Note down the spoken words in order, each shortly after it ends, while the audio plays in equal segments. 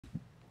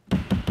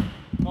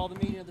Call the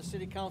meeting of the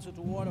City Council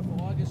to order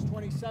for August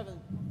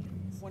 27th,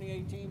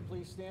 2018.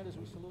 Please stand as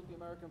we salute the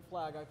American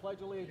flag. I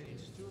pledge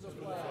allegiance to the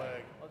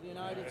flag of the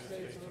United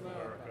States of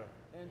America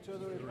and to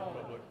the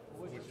republic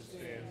for which it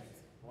stands,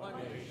 one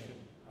nation,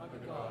 under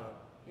God,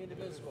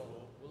 indivisible,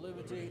 with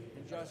liberty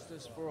and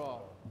justice for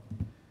all.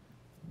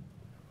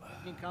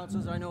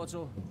 Councilors, I know it's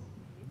a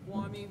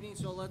warm evening,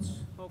 so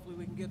hopefully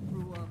we can get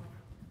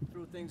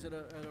through things at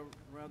a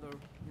rather,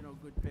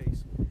 good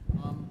pace.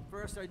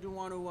 First, I do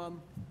want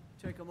to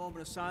take a moment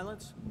of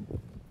silence.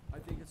 I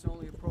think it's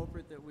only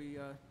appropriate that we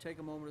take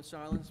a moment of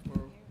silence for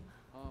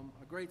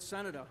a great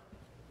senator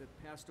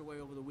that passed away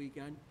over the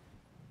weekend.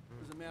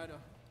 It doesn't matter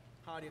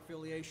party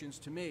affiliations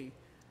to me.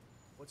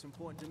 What's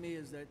important to me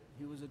is that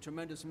he was a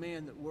tremendous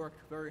man that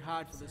worked very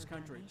hard for this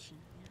country.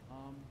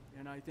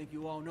 And I think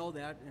you all know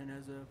that, and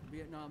as a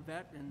Vietnam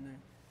vet and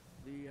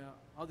the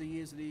other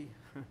years that he,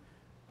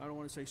 I don't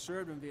want to say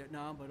served in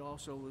Vietnam, but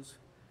also was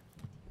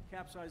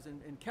capsized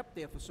and kept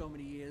there for so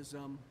many years,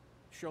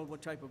 showed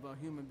what type of a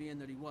human being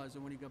that he was.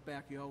 And when he got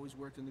back, he always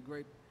worked in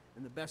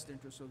the best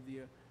interests of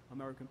the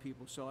American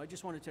people. So I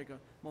just want to take a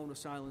moment of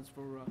silence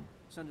for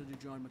Senator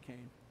John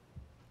McCain.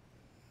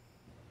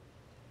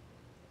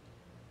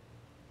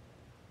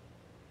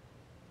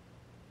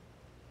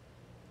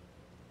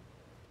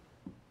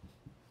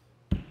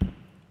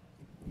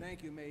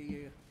 Thank you. May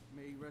you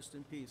rest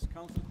in peace.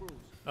 Councilor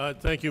Cruz.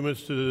 Thank you,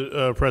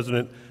 Mr.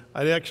 President.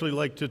 I'd actually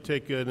like to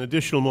take an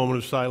additional moment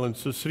of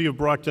silence. The city of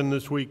Brockton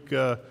this week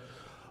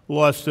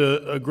lost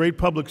a great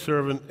public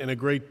servant and a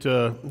great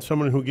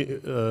someone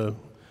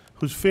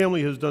whose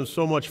family has done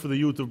so much for the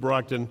youth of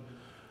Brockton.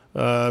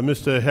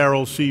 Mr.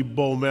 Harold C.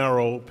 Bo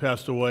Marrow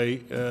passed away.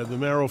 The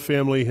Marrow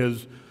family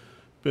has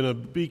been a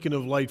beacon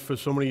of light for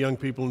so many young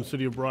people in the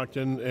city of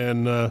Brockton,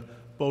 and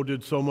Bo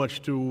did so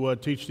much to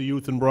teach the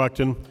youth in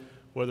Brockton,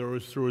 whether it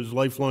was through his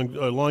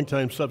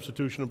longtime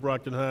substitution of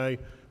Brockton High,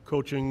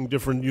 coaching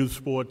different youth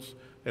sports,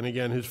 and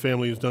again, his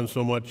family has done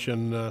so much,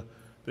 and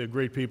they're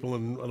great people,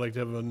 and I'd like to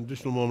have an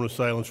additional moment of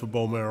silence for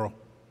Bo Marrow.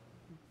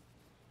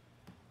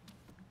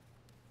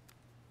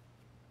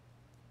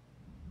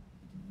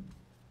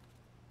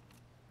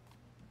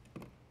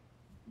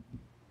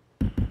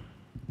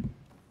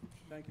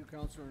 Thank you,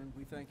 Councilor, and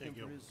we thank him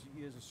for his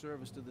years of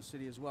service to the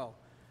city as well.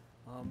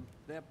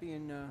 That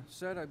being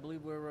said, I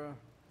believe we're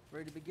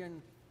ready to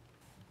begin.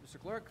 Mr.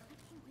 Clerk?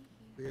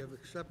 We have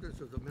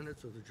acceptance of the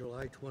minutes of the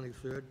July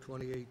 23rd,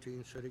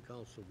 2018 City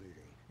Council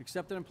meeting.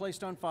 Accepted and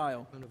placed on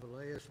file. Under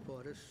Elias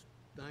Portis,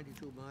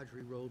 92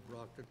 Marjorie Road,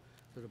 Brockton,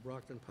 to the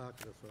Brockton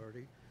Parking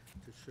Authority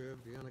to serve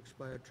the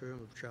unexpired term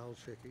of Charles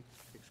Hickey,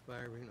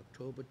 expiring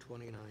October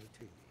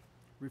 2019.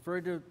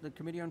 Referred to the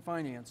Committee on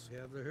Finance. We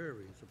have the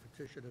hearings, a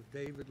petition of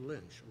David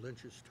Lynch,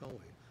 Lynch's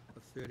Towing,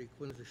 of 30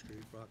 Quincy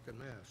Street, Brockton,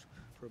 Mass.,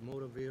 for a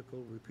motor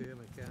vehicle repair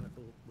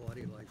mechanical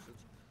body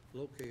license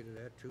located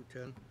at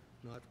 210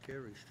 North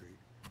Carey Street,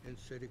 in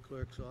City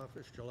Clerk's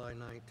office, July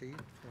 19,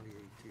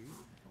 2018.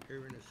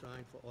 Hearing is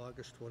signed for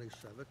August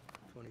 27,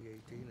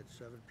 2018 at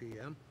 7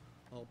 p.m.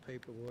 All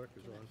paperwork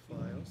is on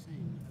file.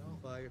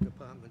 The fire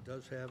department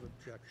does have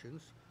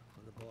objections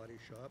on the body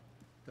shop,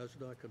 does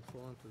not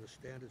conform to the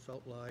standards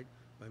outlined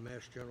by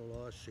Mass General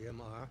Laws,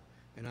 CMR,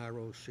 and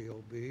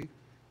ROCOB.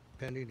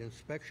 Pending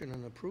inspection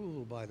and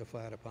approval by the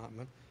fire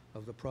department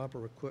of the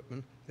proper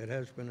equipment that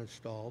has been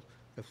installed,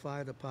 the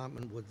fire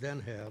department would then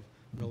have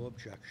no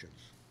objections.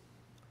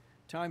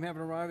 Time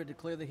having arrived, I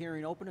declare the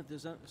hearing open. If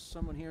there's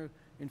someone here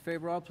in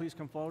favor of, please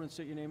come forward and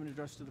state your name and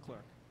address to the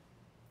clerk.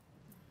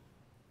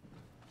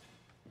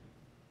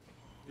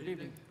 Good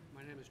evening.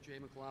 My name is Jay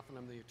McLaughlin.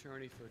 I'm the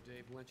attorney for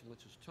Dave Lynch and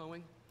Lynch's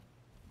Towing.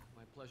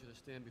 My pleasure to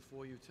stand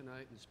before you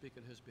tonight and speak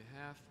on his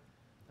behalf.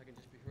 If I can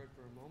just be heard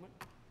for a moment.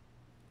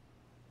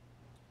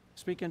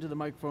 Speak into the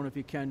microphone if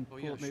you can. Oh, Pull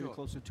yeah, it maybe sure.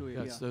 closer to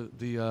you. Yes,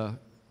 Yeah.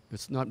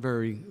 it's not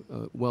very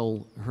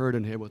well heard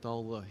in here with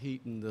all the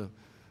heat and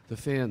the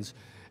fans.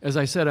 As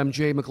I said, I'm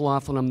Jay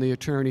McLaughlin. I'm the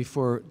attorney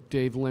for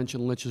Dave Lynch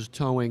and Lynch's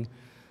Towing.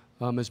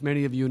 As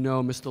many of you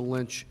know, Mr.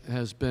 Lynch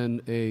has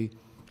been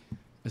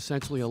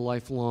essentially a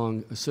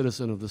lifelong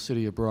citizen of the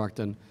city of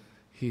Brockton.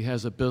 He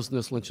has a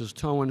business, Lynch's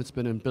Towing. It's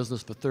been in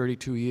business for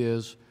 32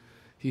 years.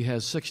 He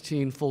has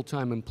 16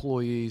 full-time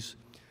employees.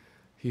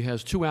 He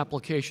has 2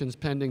 applications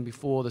pending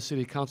before the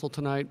City Council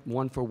tonight,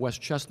 one for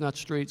West Chestnut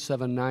Street,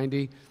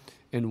 790,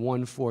 and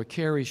one for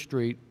Carey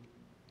Street.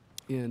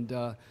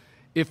 And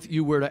if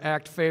you were to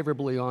act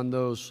favorably on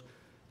those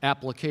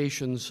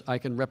applications, I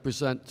can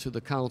represent to the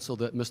council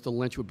that Mr.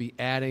 Lynch would be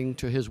adding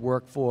to his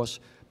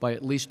workforce by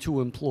at least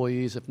 2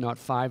 employees, if not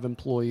 5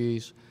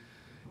 employees,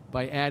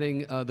 by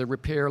adding the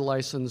repair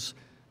license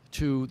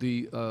to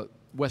the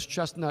West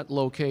Chestnut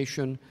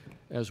location,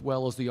 as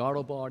well as the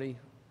auto body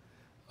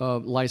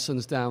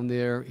license down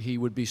there. He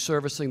would be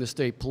servicing the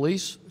state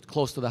police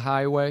close to the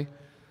highway,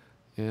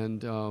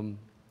 and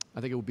I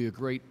think it would be a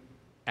great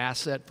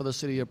asset for the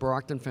city of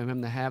Brockton for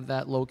him to have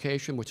that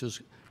location, which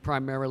is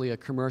primarily a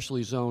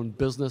commercially zoned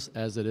business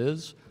as it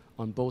is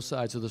on both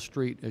sides of the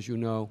street. As you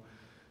know,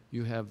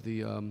 you have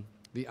the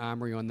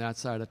Armory on that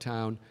side of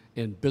town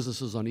and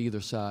businesses on either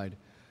side.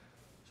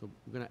 So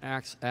we're going to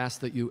ask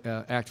that you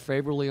act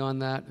favorably on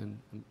that, and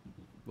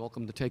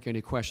welcome to take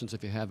any questions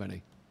if you have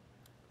any.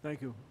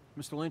 Thank you.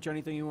 Mr. Lynch,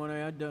 anything you want to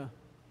add?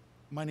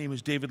 My name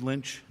is David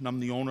Lynch, and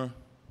I'm the owner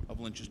of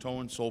Lynch's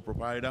Towing, sole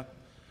proprietor.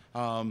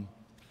 I've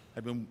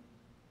been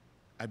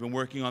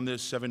working on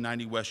this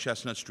 790 West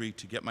Chestnut Street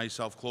to get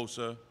myself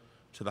closer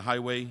to the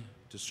highway,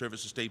 to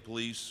service the state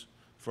police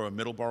for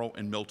Middleborough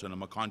and Milton.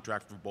 I'm a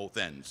contract for both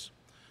ends.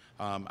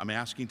 I'm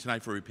asking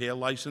tonight for a repair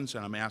license,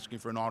 and I'm asking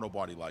for an auto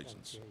body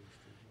license.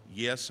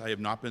 Yes, I have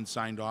not been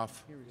signed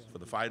off for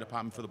the fire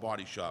department for the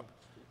body shop.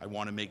 I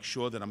want to make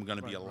sure that I'm going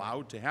to be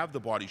allowed to have the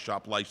body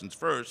shop license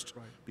first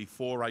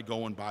before I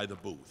go and buy the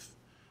booth.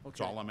 That's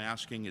all I'm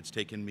asking. It's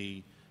taken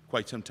me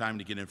quite some time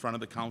to get in front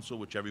of the council,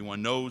 which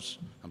everyone knows.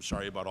 I'm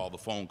sorry about all the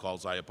phone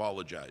calls. I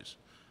apologize.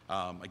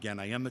 Again,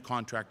 I am the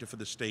contractor for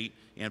the state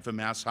and for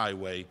Mass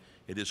Highway.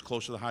 It is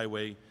close to the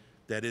highway.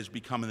 That is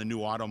becoming the new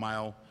auto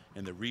mile.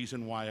 And the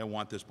reason why I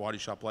want this body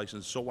shop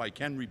license so I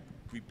can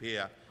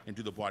repair and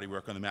do the body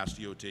work on the Mass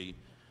DOT.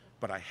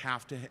 But I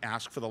have to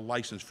ask for the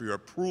license for your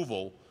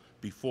approval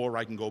before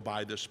I can go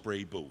buy this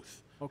spray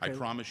booth. I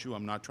promise you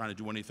I'm not trying to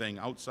do anything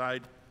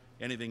outside,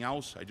 anything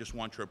else. I just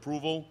want your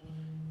approval.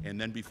 And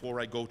then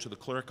before I go to the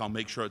clerk, I'll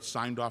make sure it's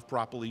signed off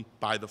properly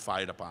by the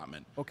fire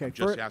department. Okay, I'm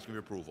just asking for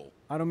approval.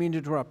 I don't mean to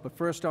interrupt, but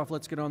first off,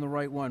 let's get on the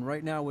right one.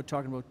 Right now, we're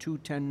talking about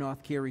 210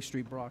 North Carey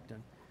Street,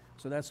 Brockton.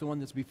 So that's the one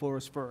that's before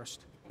us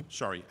first.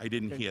 Sorry, I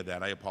didn't hear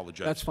that. I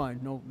apologize. That's fine.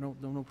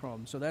 No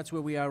problem. So that's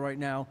where we are right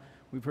now.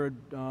 We've heard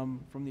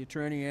from the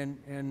attorney, and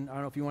I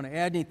don't know if you want to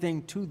add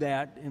anything to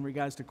that in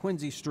regards to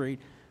Quincy Street.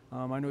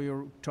 I know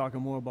you're talking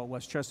more about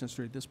West Chestnut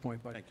Street at this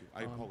point, but... Thank you.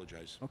 I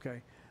apologize.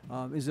 Okay.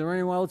 Is there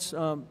anyone else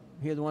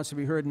here that wants to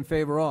be heard in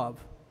favor of?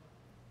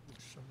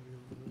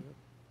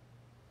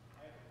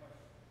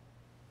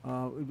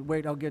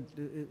 Wait, I'll get...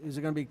 Is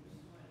it going to be...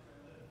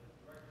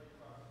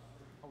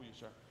 How are you,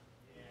 sir?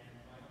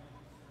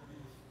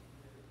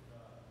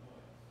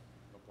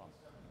 No problem.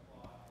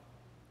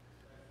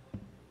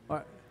 All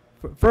right.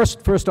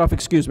 First off,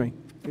 excuse me.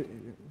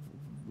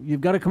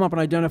 You've got to come up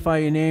and identify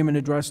your name and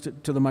address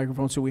to the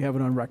microphone so we have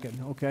it on record,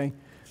 okay?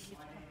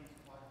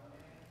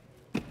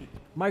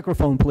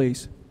 Microphone,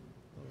 please.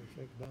 I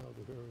think now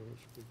to her,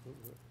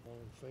 all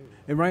in favor.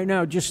 And right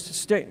now, just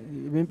stay,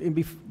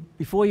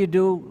 before you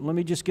do, let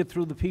me just get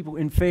through the people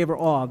in favor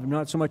of,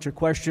 not so much a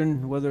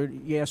question whether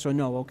yes or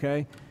no,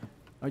 okay?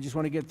 I just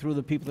want to get through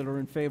the people that are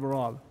in favor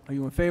of. Are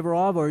you in favor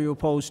of, or are you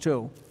opposed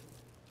to?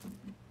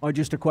 Or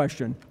just a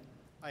question?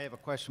 I have a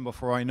question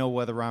before I know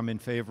whether I'm in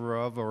favor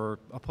of or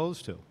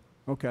opposed to.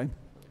 Okay.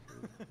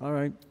 All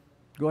right.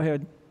 Go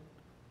ahead.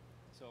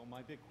 So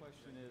my big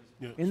question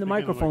is... In the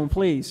microphone,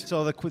 please.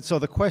 So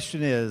the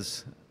question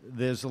is,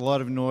 there's a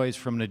lot of noise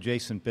from an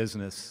adjacent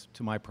business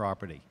to my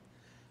property.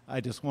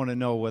 I just want to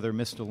know whether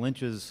Mr.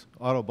 Lynch's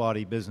auto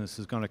body business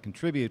is going to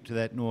contribute to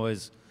that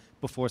noise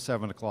before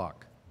 7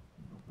 o'clock.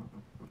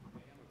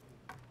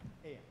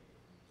 Is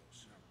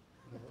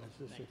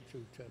this at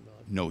 210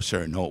 North? No,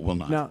 sir. No, it will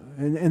not. Now,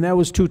 and that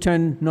was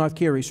 210 North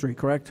Carey Street,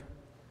 correct?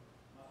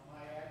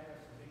 My address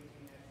is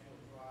 18 Ashfield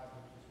Drive,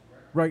 which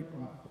is Right.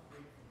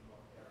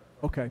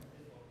 Okay.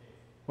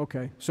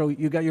 Okay. So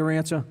you got your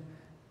answer?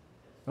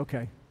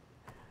 Okay.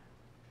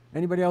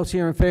 Anybody else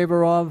here in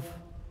favor of,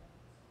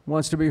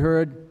 wants to be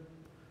heard?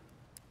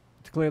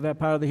 Declare that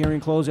part of the hearing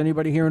closed.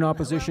 Anybody here in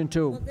opposition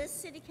Well, to? this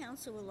city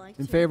council would like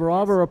to... In favor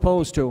of or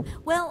opposed to?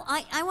 Well,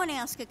 I want to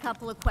ask a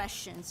couple of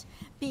questions,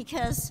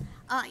 because,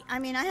 I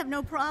mean, I have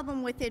no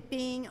problem with it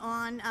being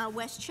on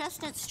West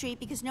Chestnut Street,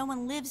 because no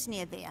one lives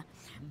near there.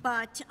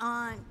 But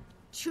on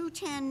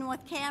 210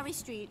 North Carey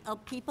Street,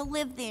 people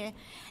live there,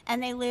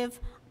 and they live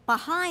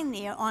behind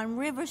there on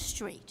River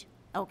Street,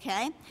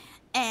 okay?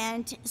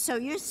 And so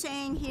you're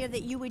saying here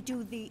that you would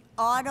do the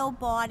auto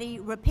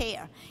body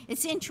repair.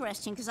 It's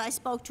interesting, because I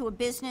spoke to a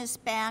business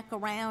back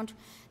around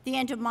the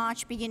end of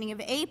March, beginning of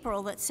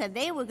April, that said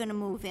they were going to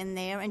move in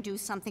there and do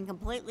something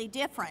completely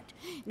different.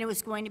 And it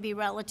was going to be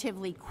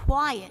relatively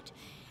quiet.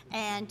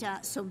 And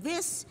so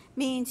this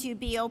means you'd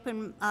be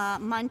open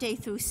Monday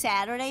through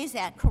Saturday, is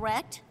that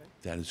correct?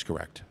 That is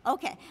correct.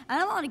 Okay,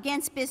 and I'm not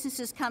against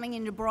businesses coming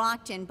into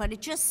Brockton, but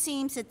it just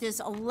seems that there's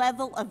a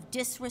level of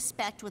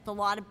disrespect with a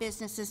lot of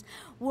businesses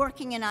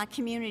working in our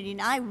community,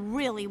 and I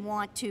really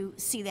want to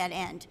see that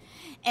end.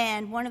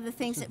 And one of the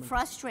things that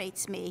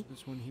frustrates me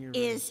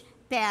is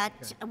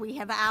that we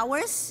have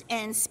hours,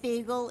 and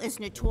Spiegel is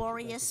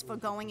notorious for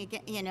going,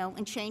 you know,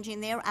 and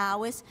changing their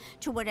hours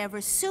to whatever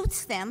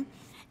suits them,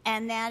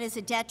 and that is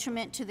a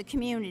detriment to the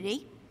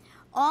community.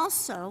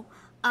 Also,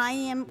 I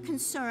am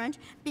concerned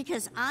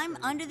because I'm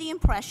under the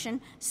impression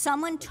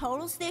someone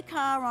totals their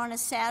car on a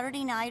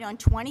Saturday night on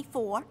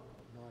 24,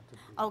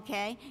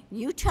 okay?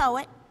 You tow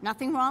it,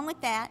 nothing wrong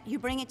with that. You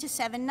bring it to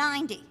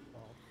 790.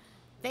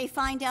 They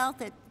find out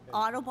that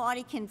auto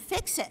body can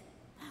fix it.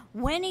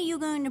 When are you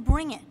going to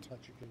bring it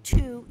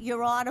to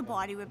your auto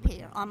body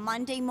repair? On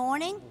Monday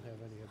morning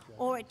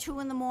or at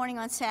 2 in the morning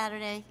on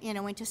Saturday, you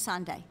know, into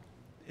Sunday?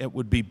 It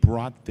would be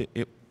brought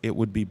it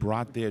would be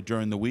brought there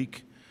during the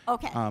week.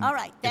 Okay, all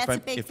right, that's a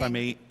big If I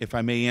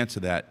thing. may answer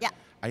that. Yeah.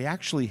 I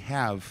actually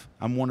have,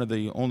 I'm one of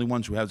the only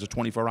ones who has a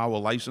 24-hour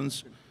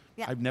license.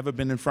 Yeah. I've never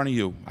been in front of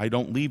you. I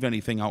don't leave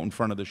anything out in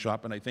front of the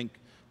shop, and I think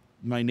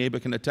my neighbor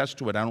can attest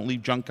to it. I don't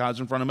leave junk cars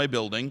in front of my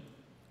building.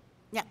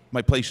 Yeah.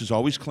 My place is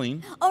always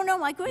clean. Oh,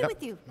 no, I agree Yep.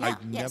 with you. Yeah,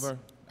 yes.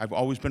 I've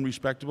always been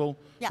respectable.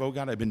 Yeah.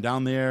 Bogart, I've been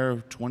down there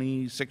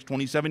 26,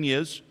 27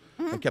 years.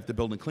 Mm-hmm. I kept the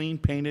building clean,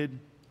 painted,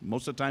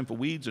 most of the time for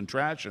weeds and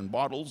trash and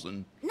bottles,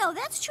 and No,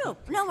 that's true.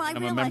 No, I I'm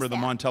realize a member of the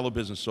that. Montello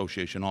Business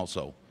Association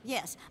also.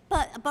 Yes,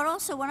 but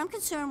also what I'm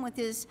concerned with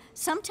is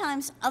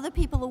sometimes other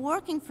people are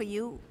working for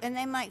you and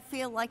they might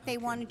feel like they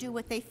want to do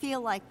what they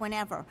feel like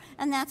whenever.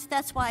 And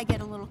that's why I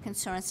get a little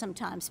concerned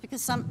sometimes,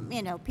 because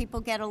people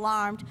get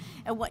alarmed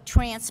at what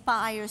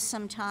transpires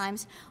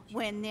sometimes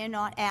when they're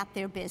not at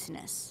their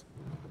business.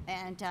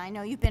 And I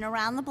know you've been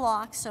around the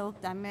block, so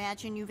I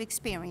imagine you've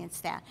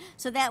experienced that.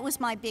 So that was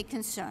my big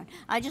concern.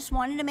 I just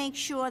wanted to make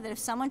sure that if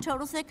someone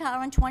totals their car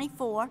on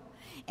 24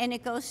 and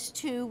it goes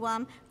to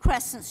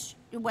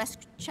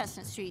West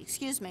Chestnut Street,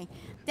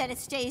 that it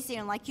stays there.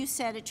 And like you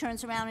said, it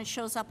turns around and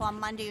shows up on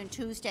Monday and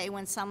Tuesday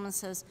when someone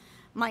says,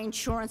 my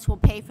insurance will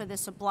pay for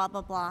this or blah,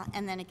 blah, blah,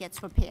 and then it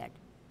gets repaired.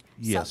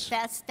 Yes. So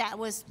that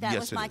was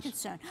Yes, it my is.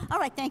 concern. All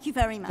right, thank you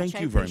very much. Thank I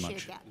you very appreciate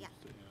much. that. Yeah.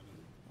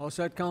 All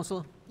set,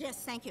 Counselor?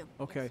 Yes, thank you.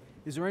 Okay.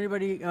 Is there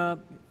anybody,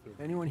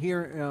 anyone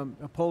here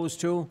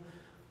opposed to?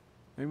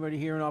 Anybody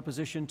here in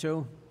opposition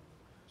to?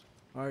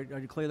 All right, I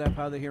declare that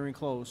part of the hearing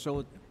closed.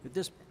 So at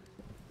this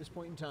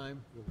point in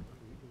time,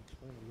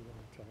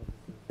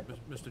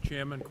 Mr.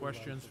 Chairman,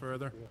 questions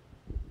further?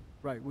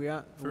 right, we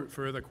are,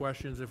 Further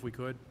questions, if we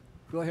could?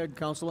 go ahead,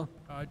 Counselor.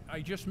 I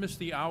just missed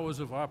the hours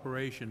of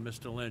operation,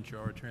 Mr. Lynch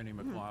or Attorney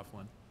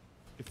McLaughlin.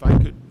 If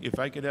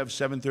I could have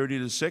 7:30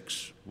 to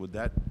 6, would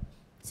that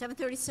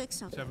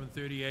 7:36, okay.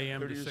 7:30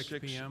 a.m. to 6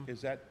 p.m.?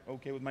 Is that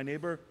okay with my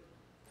neighbor?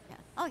 Yeah.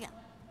 Oh, yeah,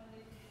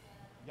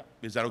 Yeah.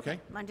 Is that okay?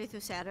 Monday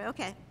through Saturday,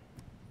 okay.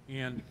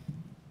 And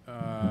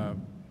I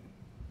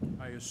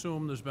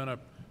assume there's been a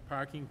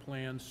parking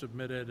plan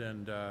submitted,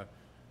 and do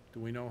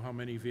we know how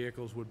many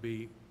vehicles would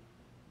be?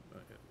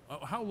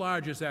 How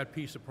large is that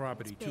piece of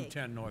property, It's big.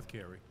 210 North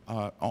Carey?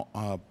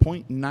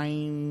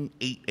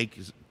 0.98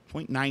 acres,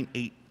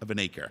 0.98 of an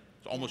acre.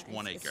 It's almost Yeah,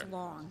 1 it's acre.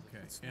 long.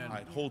 Okay, It's and- long.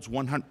 It holds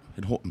 100,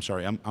 I'm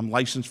sorry, I'm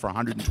licensed for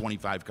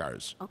 125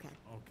 cars. Okay.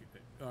 Okay,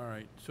 all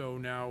right. So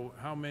now,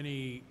 how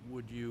many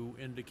would you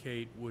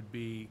indicate would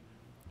be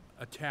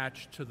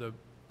attached to the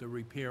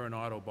repair and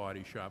auto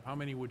body shop? How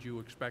many would you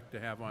expect to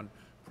have on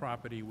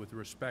property with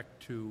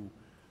respect to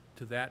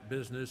that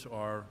business,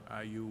 or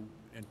are you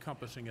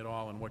encompassing it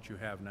all in what you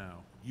have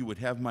now? You would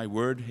have my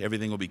word,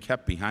 everything will be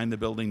kept behind the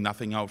building,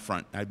 nothing out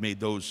front. I've made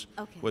those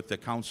Okay. with the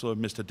counselor,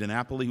 Mr.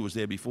 DiNapoli, who was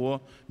there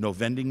before. No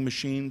vending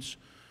machines,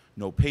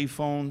 no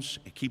payphones,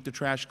 keep the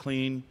trash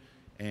clean,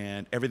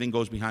 and everything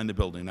goes behind the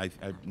building.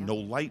 No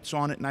lights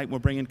on at night, we're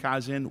bringing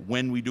cars in,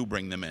 when we do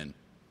bring them in.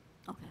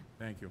 Okay.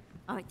 Thank you.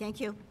 All right, thank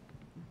you.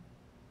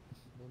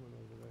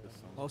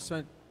 All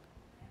set?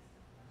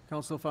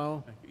 Counselor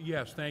Fowle?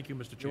 Yes, thank you,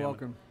 Mr. Chairman. You're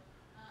welcome.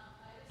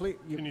 Can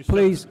you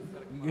Please,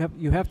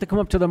 you have to come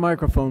up to the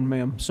microphone,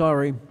 ma'am.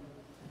 Sorry.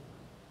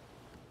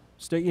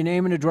 State your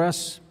name and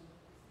address.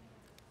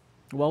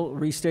 Well,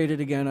 restate it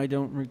again. I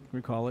don't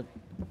recall it.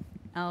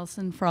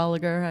 Allison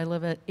Froliger. I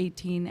live at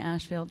 18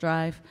 Ashfield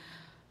Drive,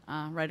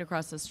 right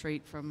across the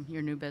street from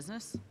your new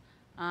business.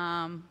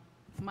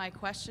 My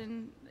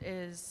question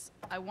is,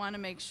 I want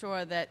to make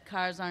sure that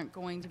cars aren't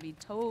going to be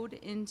towed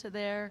into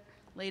there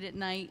late at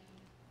night,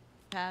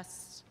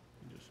 past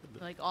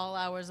like all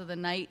hours of the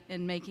night,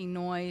 and making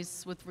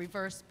noise with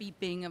reverse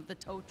beeping of the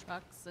tow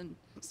trucks and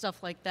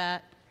stuff like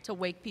that to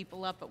wake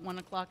people up at 1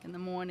 o'clock in the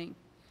morning.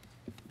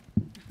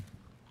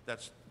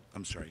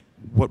 I'm sorry.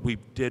 What we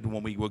did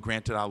when we were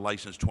granted our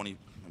license when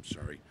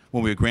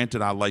we were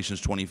granted our license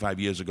 25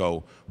 years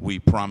ago, we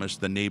promised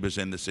the neighbors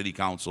and the city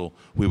council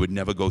we would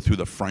never go through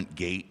the front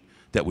gate,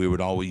 that we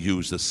would always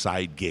use the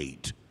side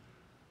gate.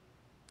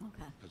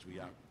 Okay. Because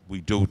we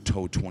do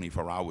tow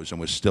 24 hours,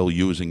 and we're still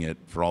using it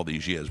for all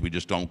these years. We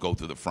just don't go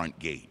through the front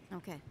gate.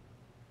 Okay.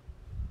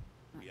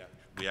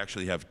 We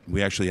actually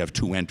have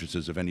 2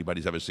 entrances, if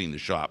anybody's ever seen the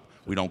shop.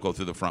 We don't go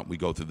through the front, we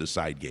go through the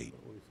side gate.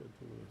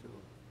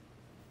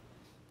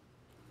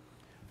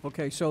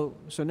 Okay, so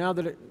now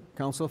that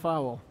Counselor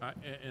Fowle.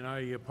 And I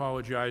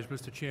apologize,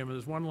 Mr. Chairman.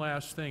 There's one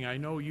last thing. I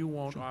know you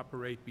won't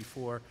operate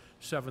before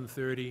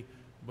 7:30,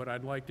 but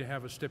I'd like to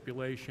have a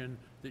stipulation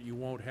that you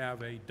won't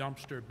have a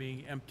dumpster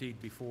being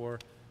emptied before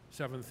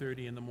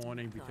 7:30 in the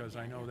morning, because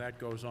I know that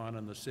goes on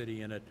in the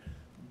city, and it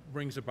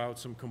brings about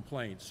some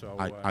complaints, so...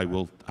 I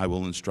will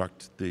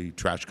instruct the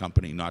trash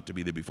company not to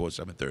be there before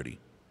 7:30.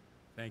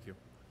 Thank you.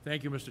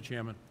 Thank you, Mr.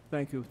 Chairman.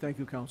 Thank you,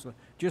 Counselor.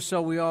 Just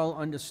so we all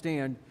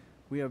understand,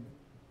 we have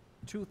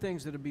 2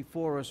 things that are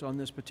before us on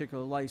this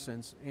particular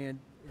license, and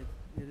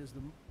it is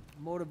the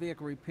motor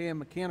vehicle repair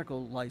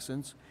mechanical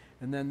license,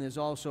 and then there's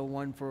also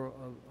one for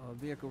a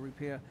vehicle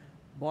repair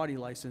body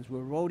license.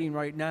 We're voting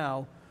right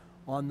now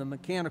on the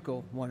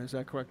mechanical one. Is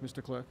that correct,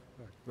 Mr. Clerk?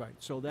 Right,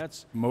 so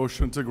that's,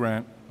 Motion to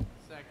grant.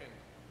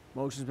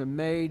 Motion's been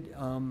made Close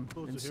the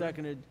and hearing.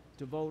 seconded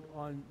to vote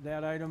on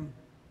that item.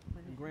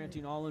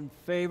 Granting, all in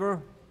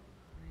favor?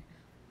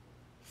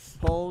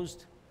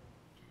 Opposed?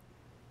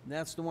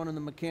 That's the one on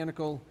the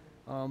mechanical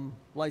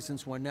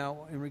license one.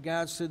 Now, in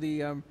regards to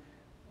the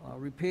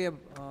repair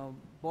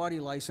body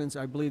license,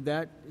 I believe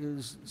that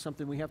is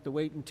something we have to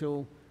wait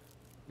until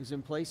is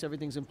in place,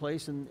 everything's in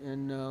place,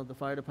 and the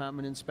fire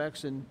department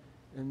inspects, and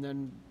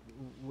then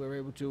we're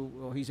able to,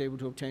 or he's able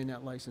to obtain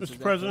that license. Is Mr.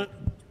 that President,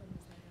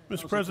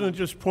 correct? Mr. President,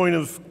 just point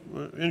of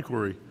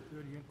inquiry.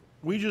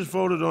 We just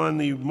voted on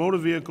the motor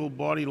vehicle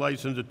body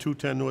license at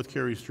 210 North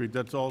Carey Street.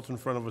 That's all that's in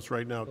front of us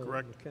right now,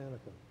 correct?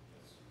 Mechanical.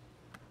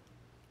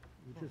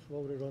 You just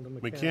voted on the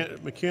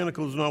mechanical.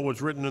 Mechanical is not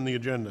what's written in the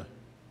agenda.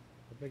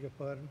 I beg your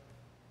pardon?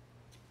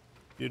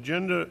 The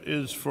agenda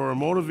is for a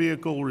motor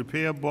vehicle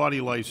repair body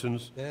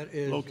license That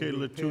is located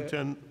at repair-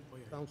 210,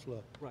 Counselor,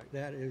 Right.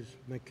 that is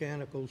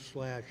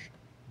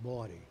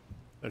mechanical/body.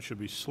 that should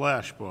be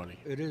slash body.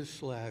 It is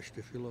slashed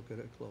if you look at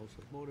it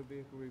closely. Motor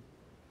vehicle repair.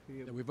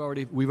 Yeah,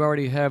 we've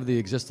already have the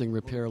existing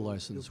repair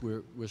license.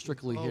 We're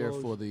strictly All here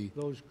those- for the,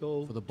 Those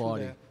go for the to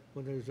body, that.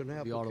 When there's an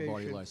the auto body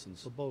application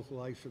license. for both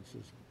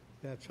licenses,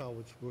 that's how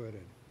it's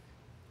worded.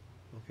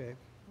 Okay?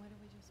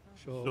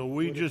 So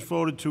we just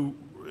voted to,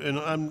 and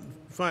I'm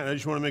fine, I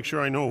just want to make sure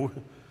I know.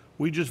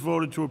 We just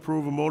voted to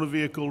approve a motor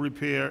vehicle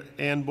repair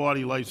and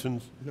body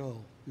license.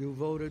 No, you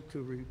voted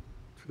to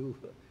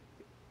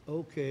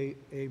okay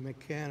a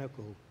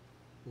mechanical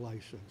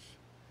license.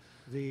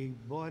 The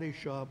body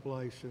shop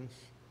license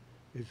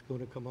is going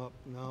to come up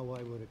now,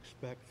 I would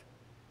expect.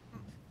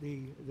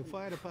 The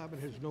fire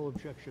department has no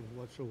objection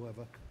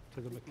whatsoever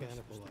to the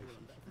mechanical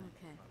license.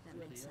 Okay,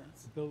 that makes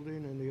sense.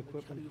 Building and the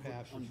equipment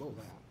passes for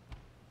that.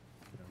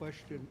 The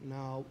question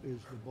now is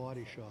the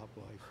body shop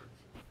license.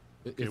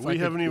 Okay, if I we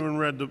could- haven't even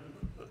read the,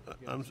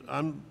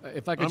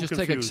 If I could I'm just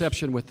take confused.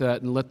 exception with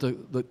that and let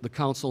the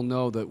council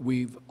know that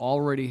we've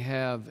already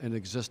have an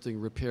existing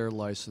repair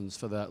license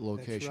for that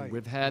location. right.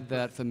 We've had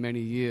that for many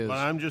years. but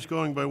I'm just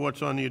going by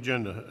what's on the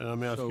agenda, and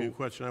I'm asking you a So-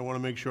 question. I want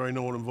to make sure I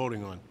know what I'm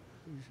voting on.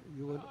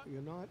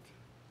 You're not?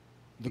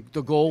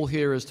 The goal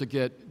here is to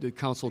get the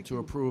council to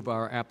approve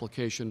our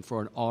application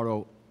for an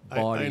auto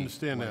body I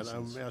understand that. license.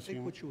 I'm I think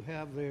asking, what you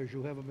have there is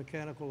you have a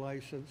mechanical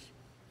license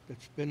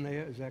that's been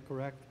there, is that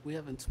correct? We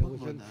haven't It spoken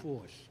was on in that.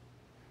 force.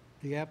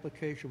 The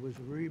application was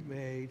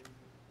remade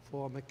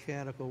for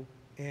mechanical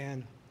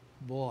and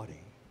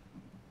body,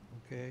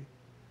 okay?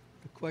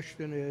 The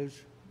question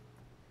is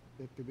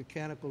that the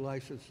mechanical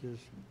license is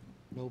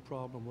no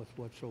problem with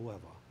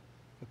whatsoever.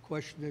 The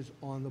question is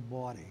on the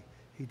body.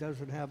 He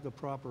doesn't have the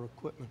proper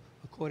equipment,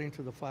 according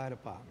to the fire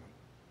department,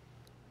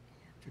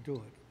 to do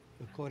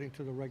it, according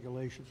to the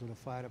regulations of the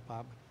fire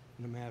department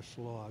and the mass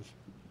laws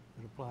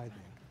that apply there.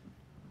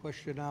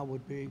 Question now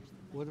would be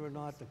whether or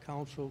not the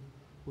council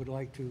would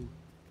like to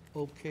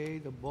okay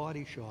the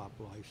body shop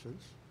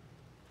license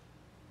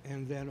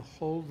and then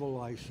hold the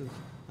license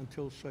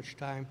until such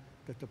time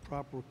that the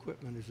proper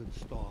equipment is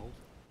installed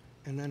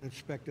and then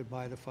inspected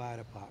by the fire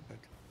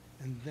department.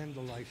 And then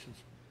the license,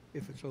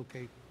 if it's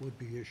okay, would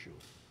be issued.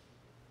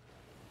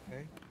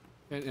 Okay?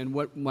 And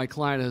what my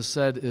client has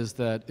said is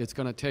that it's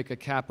going to take a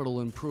capital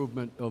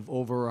improvement of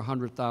over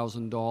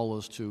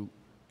 $100,000 to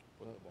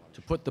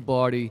put the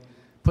body,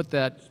 put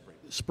that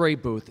spray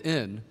booth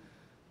in,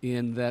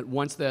 and that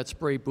once that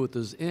spray booth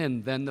is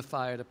in, then the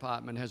fire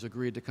department has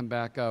agreed to come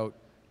back out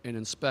and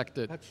inspect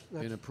it That's-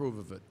 and approve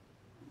of it.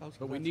 Council, But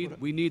that's what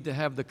I- we need to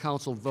have the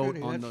council vote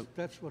Attorney, on the,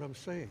 that's what I'm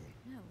saying.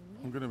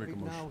 I'm going to make a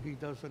Right motion. now, he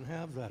doesn't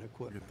have that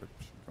equipment. Get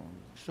that going.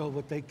 So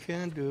what they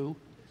can do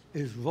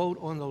is vote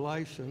on the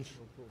license,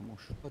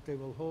 Motion. but they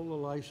will hold the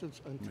license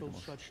until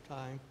such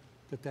time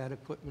that that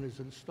equipment is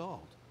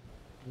installed.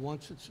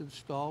 Once it's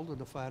installed and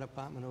the fire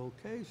department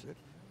okays it,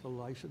 the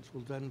license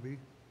will then be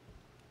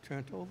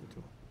turned over to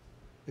them.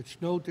 It's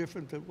no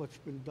different than what's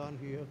been done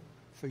here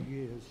for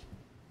years.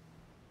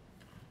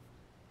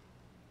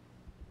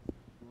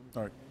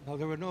 All right. Now,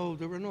 there are no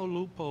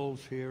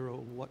loopholes here or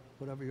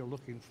whatever you're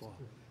looking for.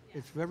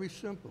 It's very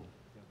simple.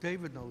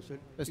 David knows it.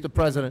 Mr.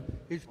 President,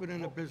 He's been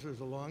in the business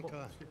a long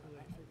time.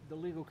 The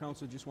legal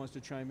counsel just wants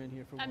to chime in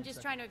here for 1 I'm second.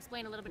 just trying to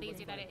explain a little bit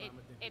easier that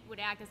it would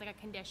act as like a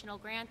conditional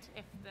grant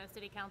if the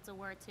city council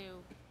were to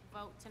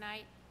vote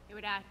tonight. It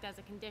would act as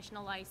a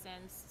conditional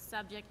license,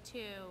 subject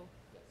to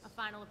a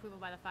final approval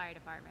by the fire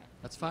department.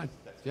 that's fine,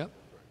 yep.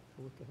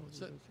 What the hell is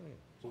he saying?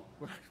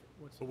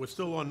 but we're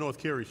still on North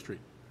Carey Street.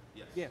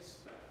 Yes.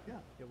 Yeah.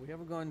 Yeah, we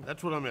haven't gone,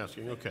 That's what I'm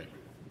asking, okay.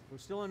 we're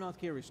still on North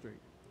Carey Street.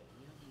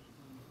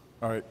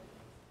 All right.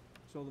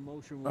 So the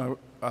motion will,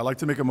 I'd like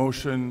to make a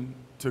motion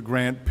to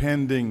grant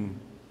pending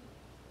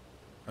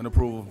an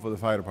approval for the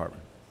fire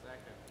department.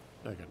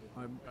 Second.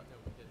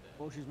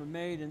 motion's been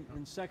made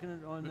and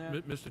seconded on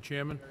that. Mr.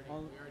 Chairman?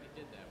 All-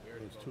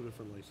 It's two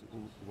different licenses.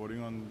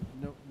 Voting on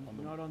No,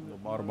 the- not on the the.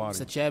 bottom not on body.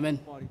 the Mr. Chairman,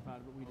 Body part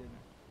of it, we didn't.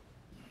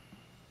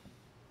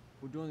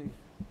 We're doing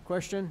the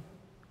question?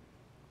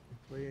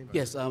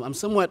 yes, I'm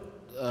somewhat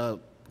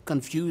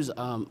confused.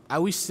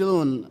 Are we still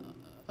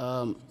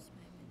on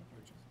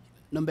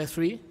number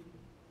 3?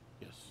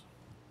 Yes.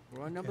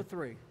 We're on number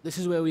 3. This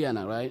is where we are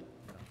now, right?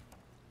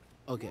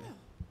 Okay.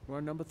 We're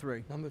on number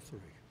 3. Number 3.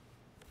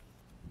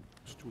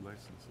 There's 2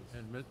 licenses.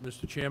 And,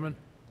 Mr. Chairman,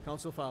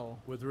 Counsel Fowl.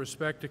 with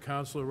respect to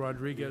Councilor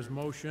Rodriguez's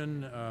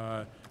motion,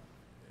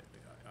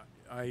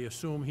 I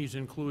assume he's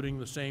including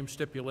the same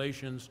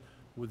stipulations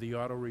with the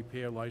auto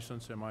repair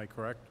license, am I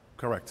correct?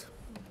 Correct.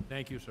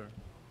 Thank you, sir.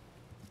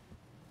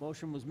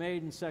 Motion was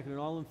made and seconded.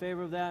 All in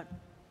favor of that?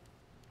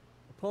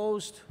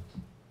 Opposed?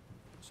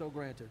 So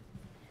granted.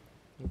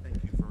 Thank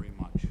you very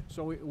much.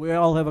 So we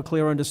all have a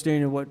clear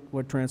understanding of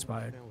what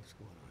transpired. Now what's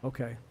going on?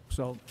 Okay,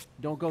 so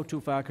don't go too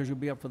far, because you'll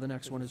be up for the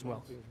next one as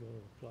well. Something's going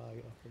to apply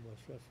up in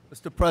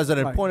Westchester. Mr.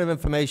 President, Right. point of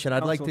information,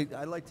 I'd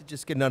Counsel. like to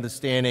just get an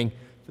understanding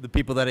for the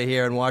people that are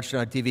here and watching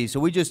on TV. So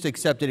we just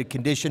accepted a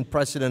condition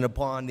precedent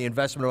upon the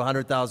investment of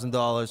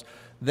 $100,000.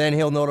 Then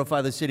he'll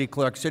notify the city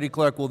clerk. City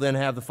clerk will then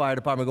have the fire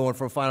department go in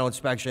for a final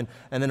inspection,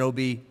 and then it'll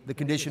be, the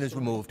condition is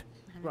removed.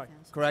 Right,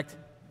 Correct?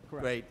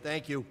 correct. Great,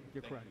 thank you.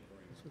 You're correct.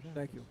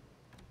 Thank you.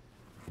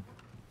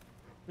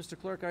 Mr.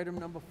 Clerk, item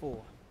number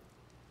 4.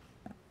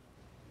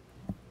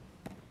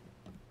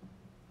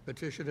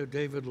 Petitioner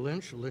David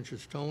Lynch,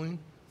 Lynch's Towing,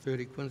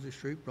 30 Quincy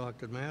Street,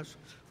 Brockton, Mass.,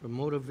 for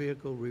motor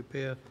vehicle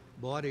repair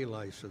body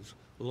license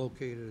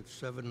located at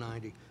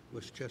 790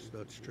 West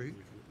Chestnut Street,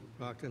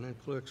 Brockton and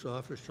Clerk's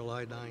Office,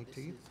 July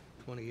 19,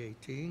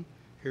 2018.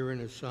 Hearing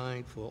is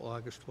signed for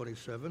August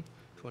 27,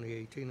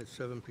 2018 at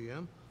 7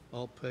 p.m.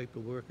 All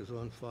paperwork is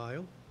on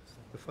file.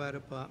 The fire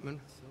department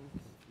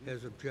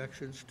has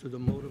objections to the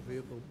motor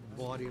vehicle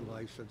body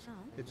license.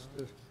 It's,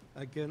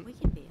 again, We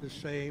can be on the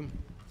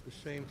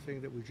same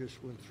thing that we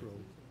just went through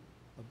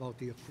about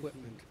the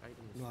equipment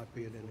not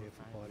being in there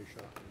for body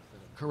shop.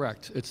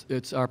 Correct.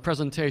 Our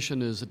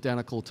presentation is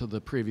identical to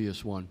the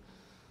previous one.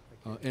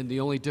 And the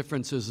only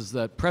difference is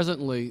that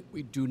presently,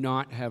 we do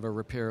not have a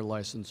repair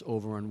license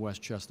over on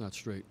West Chestnut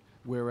Street,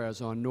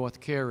 whereas on North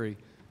Carey,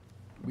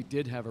 we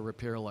did have a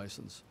repair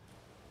license.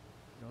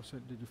 You all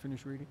set? Did you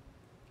finish reading?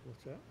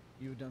 What's that?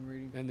 You done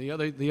reading? And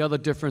the other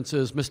difference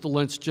is Mr.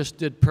 Lynch just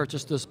did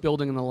purchase this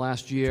building in the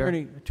last year.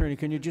 Attorney,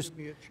 can you just,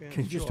 Give me a chance.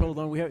 can you just Sure. hold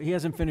on? He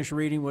hasn't finished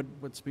reading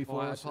what's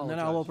before Oh, I us. And then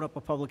I'll apologize. open up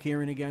a public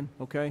hearing again,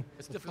 okay?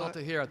 It's difficult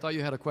to hear. I thought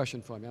you had a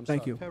question for me. I'm sorry.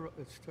 Thank you.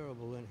 It's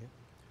terrible in here.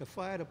 The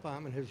fire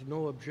department has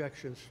no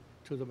objections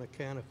to the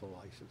mechanical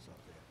license up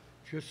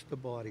there, just the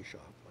body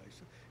shop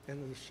license.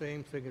 And the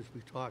same thing as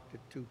we talked at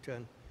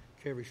 210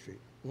 Carey Street.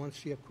 Once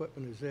the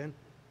equipment is in,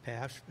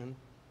 passed, and,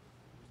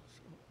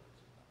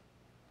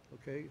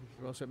 okay?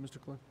 You're all set,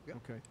 Mr. Clerk? Yeah.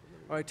 Okay.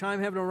 All right,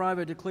 time having arrived,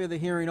 I declare the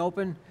hearing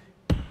open.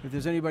 If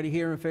there's anybody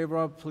here in favor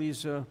of,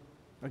 please,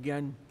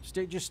 again,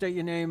 just state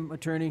your name,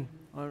 attorney,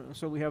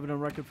 so we have it on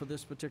record for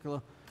this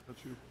particular.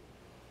 That's you.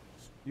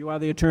 You are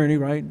the attorney,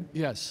 right?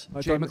 Yes,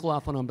 I Jay thought-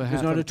 McLaughlin on behalf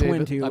of not a David.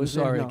 twin to you, I'm is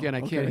there? sorry, No. again,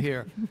 I can't Okay.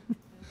 hear.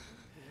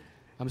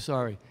 I'm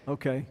sorry.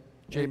 Okay.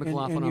 Jay And-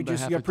 McLaughlin and on you just-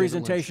 behalf your of David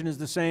Lynch. presentation is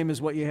the same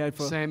as what you had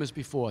for? Same as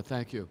before,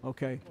 thank you.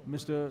 Okay.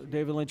 Mr.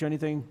 David Lynch,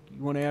 anything,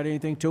 you want to add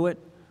anything to it?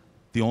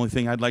 The only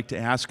thing I'd like to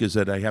ask is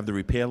that I have the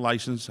repair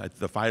license.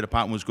 The fire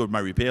department was good with my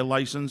repair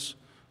license.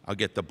 I'll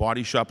get the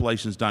body shop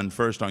license done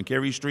first on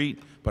Carey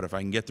Street, but if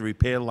I can get the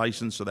repair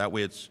license, so that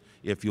way it's,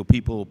 if you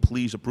people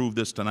please approve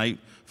this tonight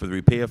for the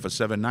repair for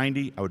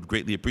 790, I would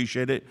greatly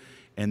appreciate it.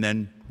 And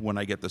then when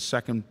I get the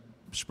second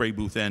spray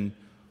booth in,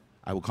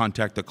 I will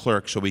contact the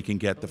clerk so we can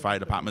get the fire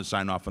department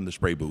sign off on the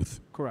spray booth.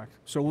 Correct.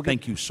 So we'll get,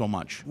 Thank you so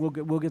much. we'll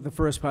get the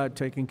first part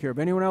taken care of.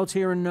 Anyone else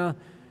here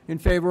in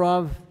favor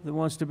of, that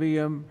wants to be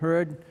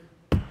heard?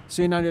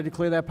 Seeing none, I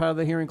declare that part of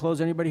the hearing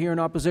closed. Anybody here in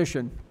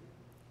opposition?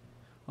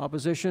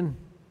 Opposition?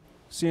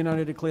 Seeing none,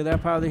 I declare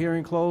that part of the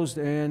hearing closed,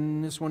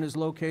 and this one is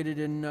located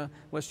in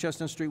West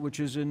Chestnut Street, which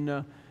is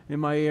in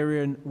my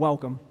area, and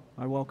welcome.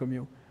 I welcome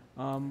you.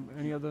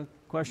 Any other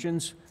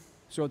questions?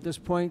 So at this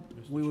point,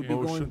 we would be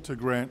Motion going to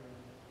grant.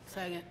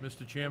 Second.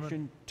 Mr.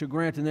 Chairman, to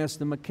grant, and that's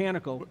the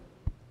mechanical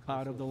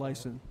part of the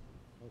license.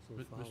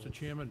 Mr.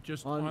 Chairman,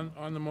 just On-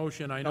 on the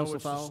motion, I know Counsel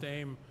it's the Fowl.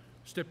 same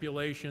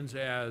stipulations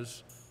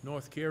as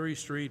North Carey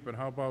Street, but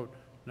how about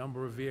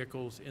number of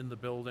vehicles in the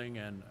building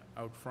and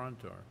out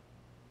front, or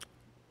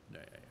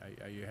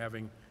are you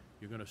having,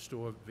 you're going to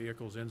store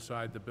vehicles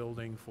inside the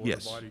building for the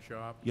Yes. body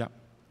shop? Yep.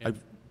 And-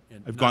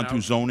 and I've gone none through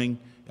out- zoning,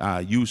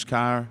 used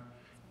car,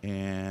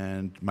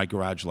 and my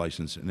garage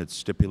license, and it's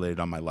stipulated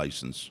on my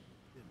license.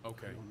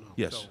 Okay.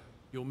 Yes. So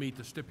you'll meet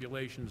the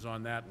stipulations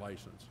on that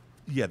license?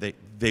 Yeah,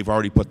 they've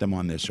already put them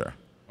on there, sir.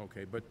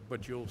 Okay,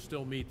 but you'll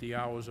still meet the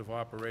hours of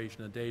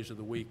operation, the days of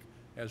the week,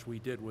 as we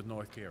did with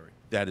North Carey?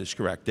 That is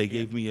correct. They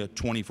gave me a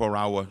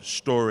 24-hour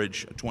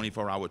storage, a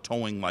 24-hour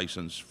towing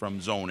license from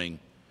zoning.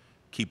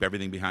 Keep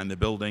everything behind the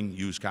building,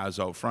 used cars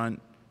out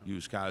front,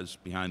 used cars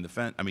behind the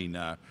fence,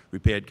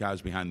 repaired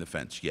cars behind the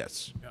fence,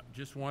 yes. Yeah,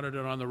 just wanted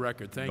it on the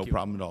record. Thank No you.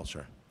 problem at all,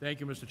 sir. Thank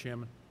you, Mr.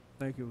 Chairman.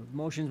 Thank you.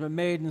 Motion's been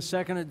made and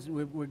seconded.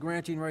 We're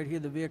granting right here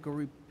the vehicle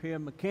repair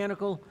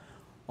mechanical.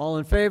 All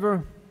in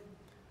favor?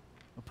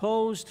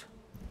 Opposed?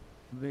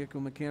 The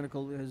vehicle repair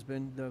mechanical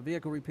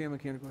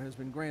has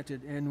been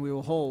granted, and we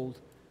will hold.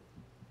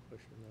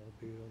 Question,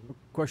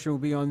 Question will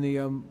be on the, Make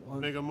a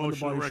on the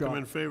motion to body shop.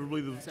 recommend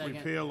favorably the Second.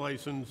 repair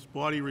license,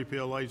 body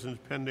repair license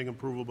pending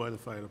approval by the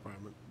fire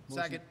department.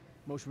 Second.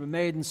 Motion been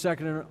made and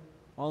seconded.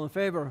 All in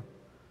favor?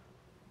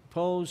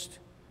 Opposed?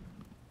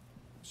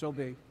 So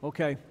be.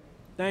 Okay.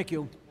 Thank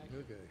you.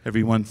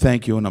 Everyone,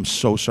 thank you, and I'm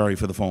so sorry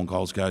for the phone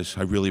calls, guys.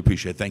 I really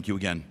appreciate it. Thank you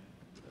again.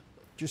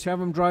 Just have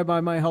them drive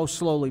by my house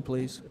slowly,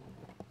 please.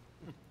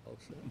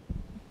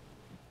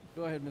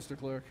 Go ahead, Mr.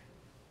 Clerk.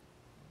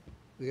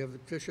 We have the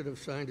petition of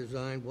sign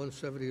design,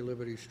 170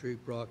 Liberty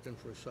Street, Brockton,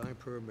 for a sign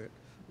permit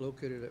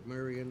located at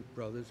Marion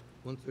Brothers,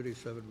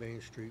 137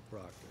 Main Street,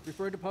 Brockton.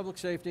 Referred to Public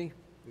Safety.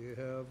 We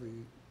have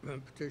the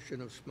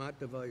petition of Smart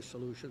Device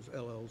Solutions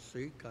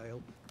LLC,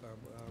 Kyle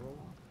Barbaro,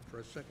 for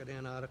a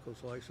second-hand articles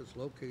license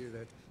located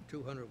at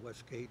 200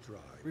 West Gate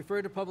Drive.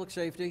 Referred to Public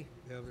Safety.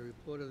 We have the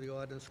report of the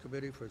Ordinance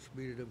Committee for its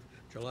meeting of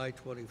July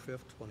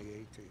 25th,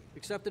 2018.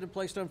 Accepted and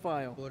placed on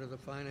file. Report of the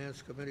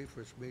Finance Committee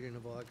for its meeting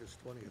of August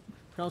 20th.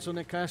 Counsel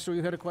Nick Castro,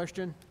 you had a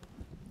question?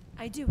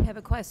 I do have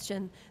a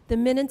question. The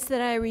minutes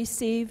that I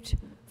received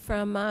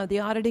from the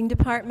auditing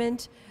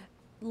department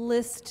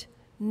list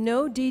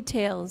no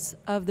details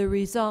of the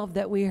resolve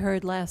that we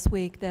heard last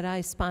week that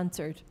I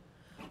sponsored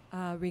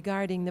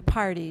regarding the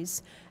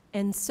parties.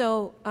 And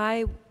so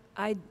I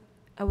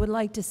would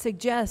like to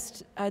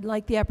suggest, I'd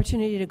like the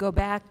opportunity to go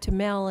back to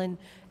Mel and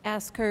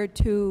ask her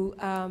to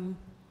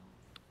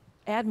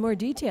add more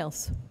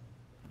details.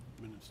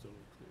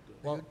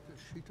 Well, is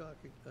she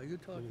talking, are you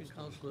talking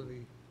council of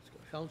the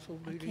council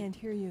I meeting? can't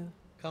hear you.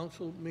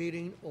 Council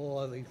meeting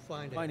or the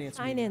finance?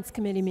 Finance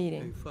committee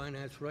meeting. The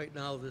finance, right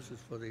now, this is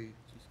for the,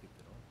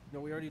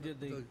 No, we already did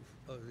the, we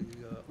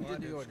did the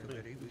ordinance ordinance.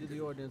 committee. We did the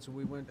ordinance, and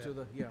we went to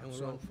the, yeah, And we're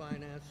so, on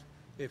finance.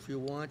 If you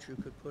want, you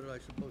could put it, I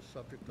suppose,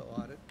 subject to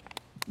audit.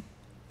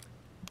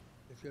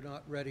 If you're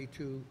not ready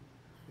to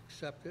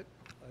accept it,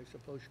 I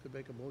suppose you could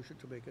make a motion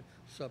to make it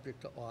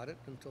subject to audit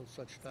until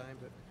such time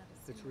that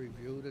it's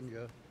reviewed and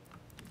your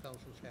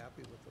council's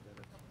happy with the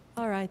minutes.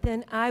 All right,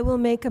 then I will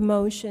make a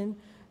motion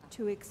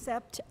to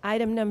accept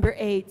item number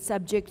 8,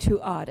 subject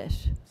to audit.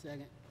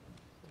 Second.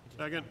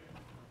 Second.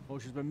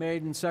 motion's been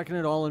made and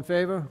seconded. All in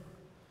favor?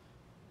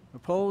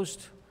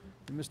 Opposed?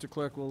 And Mr.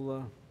 Clerk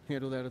will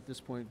handle that at this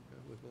point.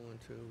 We're going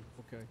to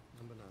Okay.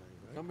 number 9,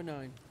 right? Number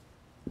 9.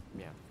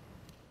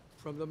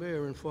 From the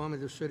mayor informing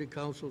the city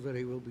council that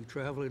he will be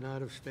traveling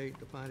out of state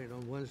departing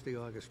on Wednesday,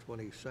 August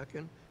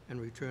 22nd,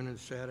 and returning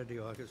Saturday,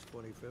 August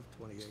 25th,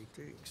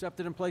 2018.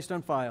 Accepted and placed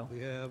on file.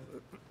 We have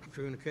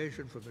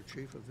communication from the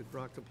chief of the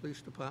Brockton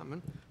Police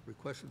Department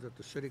requested that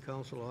the city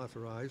council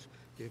authorize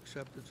the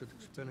acceptance of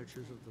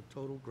expenditures of the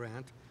total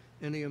grant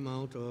in the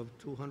amount of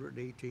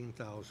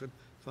 $218,549.68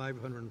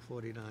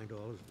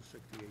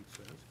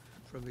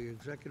 from the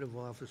Executive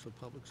Office of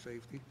Public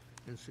Safety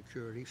and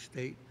Security,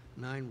 State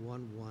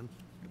 911,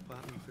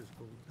 Department of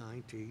Fiscal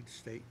 19,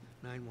 State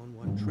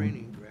 911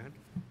 Training Grant,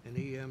 and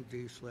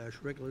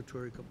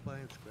EMD/Regulatory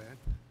Compliance Grant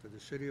to the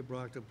City of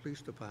Brockton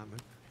Police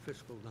Department,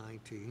 Fiscal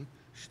 19,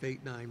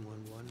 State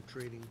 911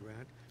 Training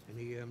Grant, and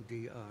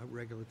EMDR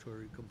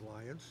Regulatory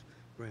Compliance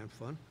Grant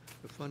Fund.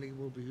 The funding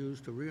will be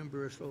used to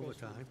reimburse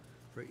overtime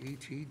for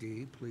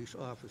ETD, police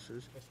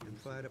officers, and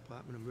fire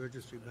department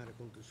emergency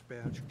medical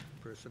dispatch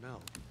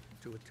personnel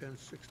to attend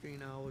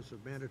 16 hours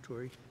of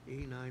mandatory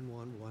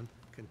E911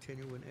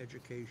 continuing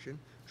education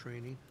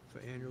training for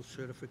annual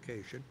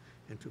certification,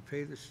 and to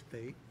pay the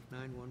state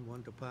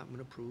 911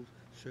 department-approved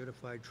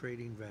certified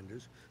training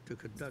vendors to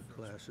conduct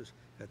classes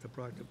at the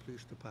Brockton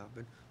Police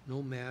Department.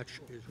 No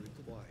match is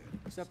required.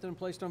 Accepted and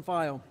placed on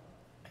file.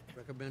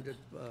 Recommended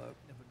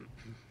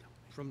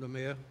from the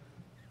mayor,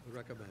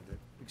 recommended.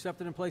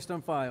 Accepted and placed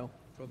on file.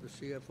 From the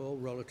CFO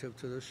relative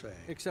to the same.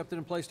 Accepted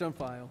and placed on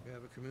file. We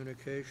have a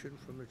communication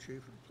from the chief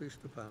of the police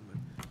department.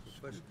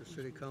 Request the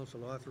city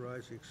council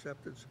authorize the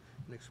acceptance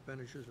and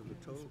expenditures of the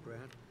total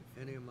grant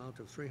in the amount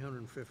of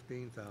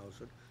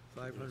 $315,586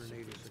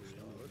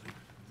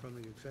 from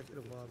the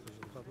Executive Office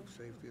of Public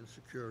Safety and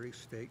Security,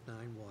 State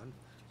 91,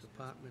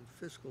 Department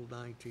Fiscal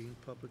 19,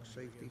 Public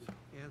Safety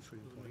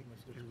Answering Point,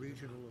 and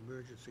Regional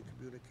Emergency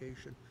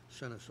Communication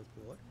Center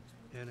support,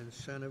 and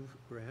incentive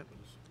grant,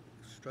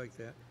 strike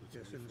that,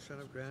 yes, an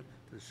incentive grant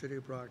to the City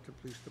of Brockton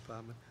Police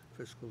Department,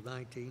 Fiscal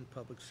 19,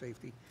 Public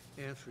Safety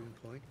Answering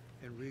Point,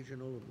 and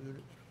Regional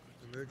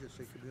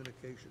Emergency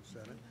Communication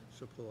Center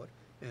support,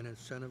 and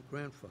incentive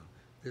grant fund.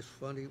 This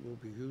funding will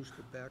be used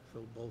to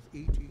backfill both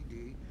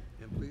ETD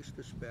and police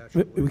dispatch.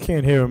 We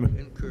can't hear him.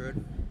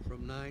 Incurred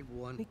from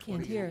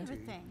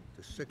 9/1/2018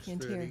 to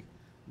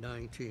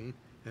 6/30/19,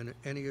 and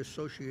any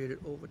associated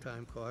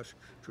overtime costs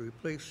to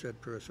replace said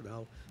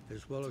personnel,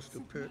 as well as to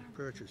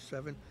purchase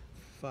 7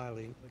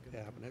 filing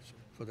cabinets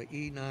for the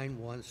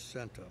E91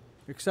 Center.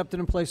 Accepted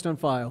and placed on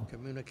file.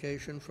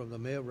 Communication from the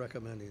mayor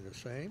recommending the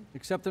same.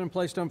 Accepted and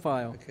placed on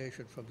file.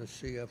 Communication from the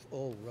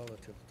CFO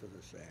relative to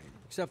the same.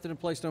 Accepted and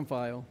placed on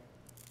file.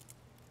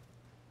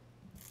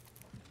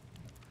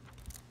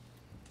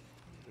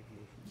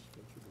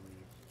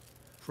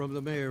 From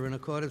the mayor, in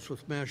accordance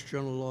with Mass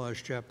General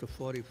Laws, Chapter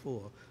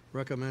 44,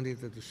 recommending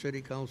that the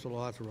city council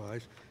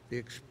authorize the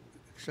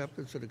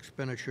acceptance and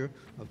expenditure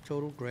of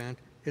total grant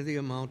in the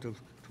amount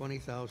of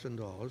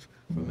 $20,000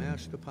 from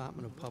Mass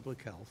Department of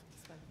Public Health,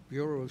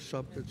 Bureau of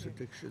Substance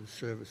Addiction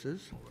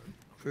Services,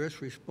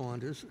 First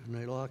Responders,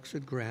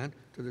 naloxone grant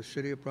to the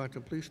City of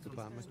Brockton Police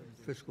Department,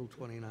 fiscal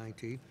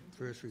 2019,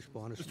 First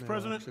Responders Mr.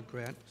 President? naloxone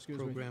grant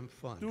program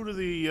fund. Due to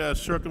the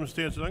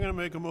circumstances, I'm going to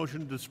make a motion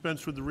to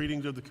dispense with the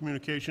readings of the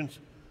communications.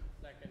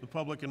 The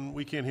public, and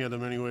we can't hear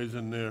them anyways,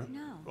 and they're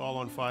all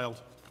on file.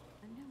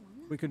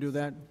 We can do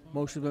that.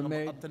 Motion's been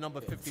made. Up to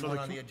number 51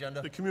 on the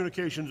agenda. The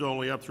communications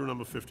only up through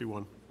number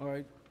 51. All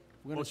right.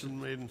 We're gonna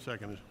Motion made and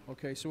seconded.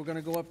 Okay, so we're going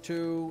to go up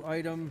to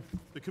item,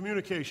 The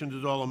communications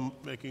is all I'm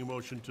making a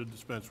motion to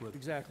dispense with.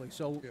 exactly.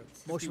 So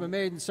motion been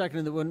made and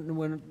seconded, that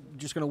we're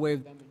just going to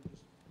waive them.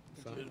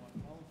 All in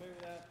favor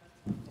of that?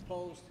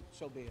 Opposed?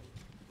 So be it.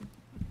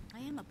 I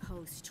am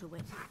opposed to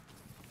it.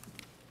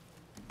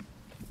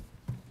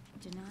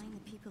 Denying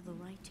the people the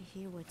right to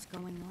hear what's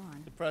going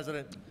on. Mr.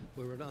 President,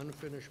 We're at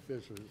unfinished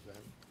business then,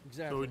 So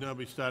Exactly. we'd now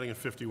be starting at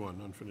 51,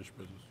 unfinished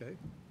business. okay?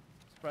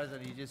 Mr.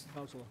 President, you just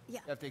Counselor. Yeah.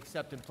 have to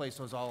accept and place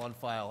those all on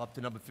file, up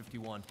to number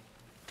 51.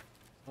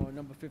 Oh,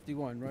 number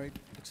 51, right?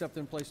 Accept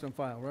and placed on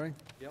file, right?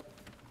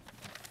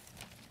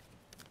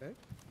 Okay,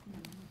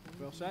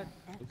 We all set?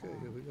 okay,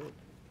 here we go.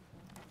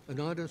 An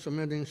ordinance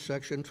amending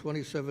section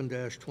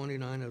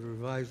 27-29 of the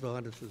revised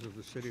ordinances of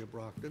the City of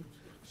Brockton,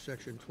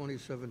 section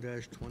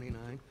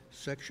 27-29,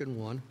 section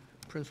 1,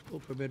 principal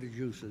permitted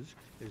uses,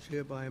 is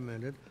hereby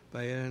amended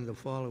by adding the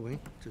following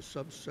to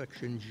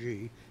subsection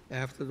G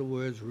after the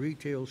words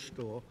retail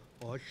store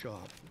or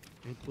shop,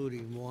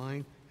 including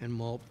wine and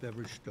malt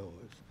beverage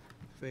stores.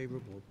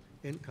 Favorable.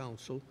 In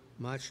council,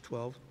 March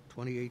 12,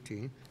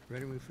 2018.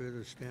 Ready to refer to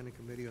the Standing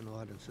Committee on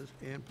Ordinances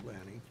and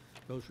Planning.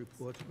 Those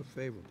reports were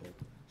favorable.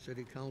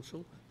 City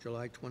Council,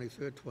 July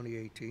 23,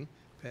 2018.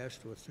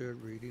 Passed to a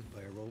third reading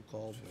by a roll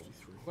call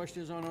vote.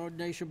 Questions on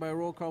ordination by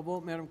roll call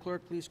vote? Madam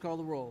Clerk, please call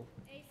the roll.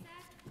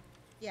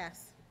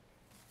 Yes.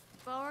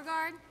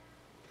 Beauregard?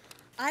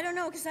 I don't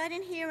know, because I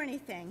didn't hear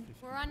anything.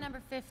 We're on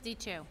number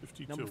 52.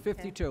 52. Number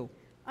 52.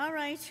 All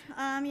right,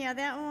 yeah,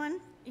 that one,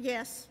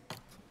 yes.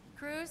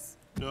 Cruz?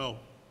 No.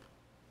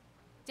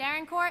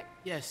 Darrencourt?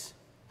 Yes.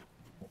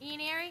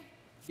 Ian Airy?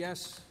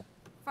 Yes?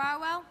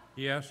 Farwell?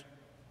 Yes?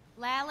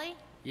 Lally?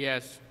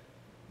 Yes.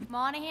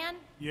 Monahan?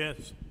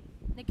 Yes.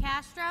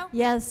 Nicastro?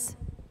 Yes.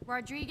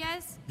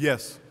 Rodriguez?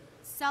 Yes.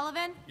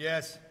 Sullivan?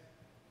 Yes.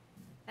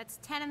 That's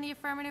 10 in the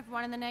affirmative,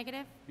 1 in the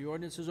negative. The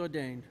ordinance is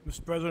ordained.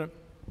 Mr. President,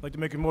 I'd like to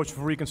make a motion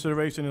for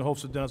reconsideration in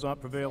hopes it does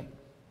not prevail.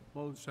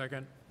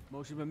 Second?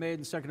 Motion been made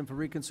and seconded for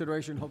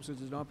reconsideration. Hopes it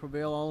does not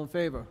prevail. All in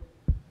favor?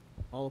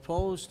 All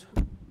opposed?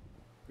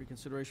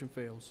 Reconsideration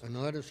fails. An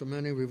ordinance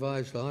amending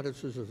revised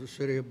ordinances of the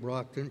City of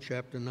Brockton,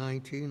 Chapter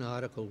 19,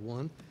 Article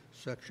 1,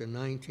 Section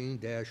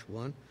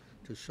 19-1,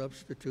 to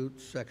substitute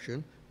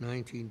Section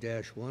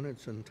 19-1 in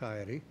its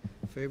entirety,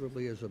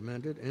 favorably as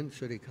amended in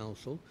City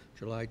Council,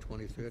 July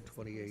 23,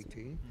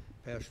 2018,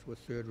 passed with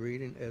third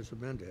reading as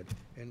amended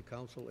in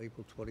Council,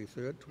 April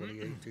 23,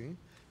 2018.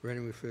 Ready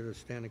to refer to the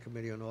Standing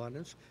Committee on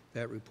Ordinance.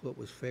 That report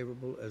was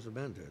favorable as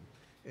amended.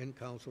 In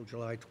Council,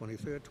 July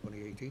 23,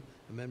 2018,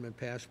 amendment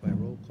passed by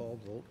roll call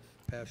vote,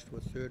 passed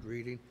with third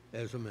reading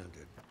as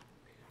amended.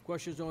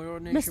 Questions on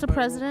ordination Mr. by roll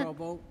President? call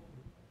vote?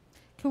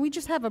 Can we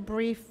just have a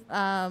brief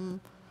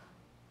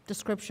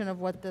description of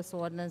what this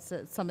ordinance,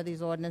 some of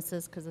these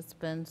ordinances, because it's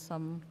been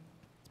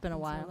a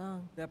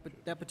while.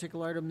 That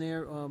particular item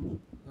there,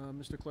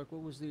 Mr. Clerk,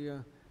 what was the,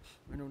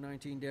 I know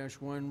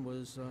 19-1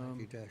 was, 19-1,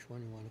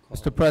 you want to call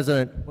Mr.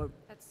 President, what,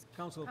 That's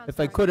Council, if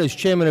I could, as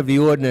chairman of the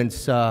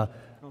ordinance, I'm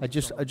going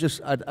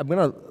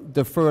to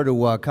defer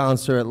to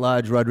Counselor at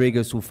Large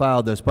Rodriguez, who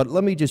filed this, but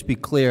let me just be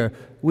clear.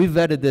 We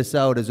vetted this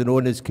out as an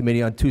ordinance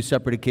committee on 2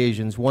 separate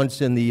occasions,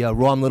 once in the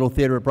Rom Little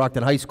Theater at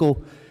Brockton High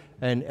School,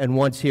 and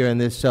once here in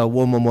this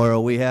war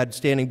memorial. We had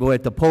standing by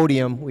at the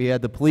podium, we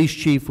had the police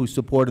chief who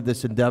supported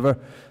this endeavor.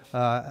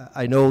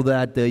 I know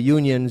that the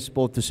unions,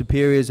 both the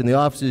superiors and the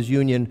officers'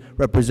 union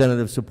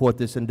representatives, support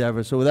this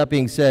endeavor. So with that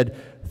being said,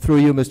 through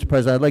you, Mr.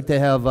 President, I'd like to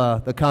have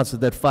the council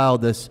that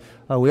filed this.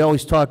 We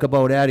always talk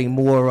about adding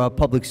more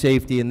public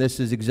safety, and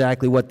this is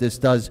exactly what this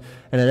does,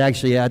 and it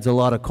actually adds a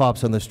lot of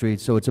cops on the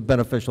streets, so it's a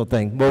beneficial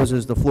thing.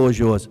 Moses, the floor is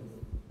yours.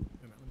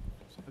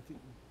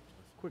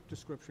 quick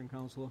description,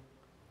 Counselor.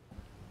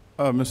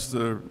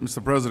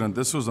 Mr. President,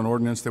 this was an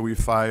ordinance that we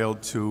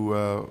filed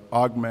to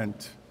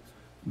augment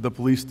the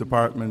police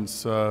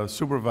department's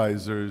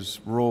supervisor's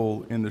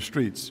role in the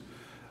streets.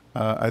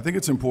 I think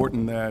it's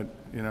important that,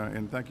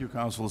 and thank you,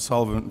 Councilor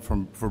Sullivan,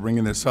 for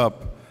bringing this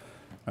up.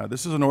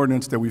 This is an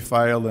ordinance that we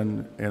filed,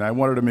 and I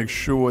wanted to make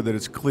sure that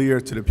it's clear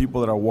to the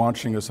people that are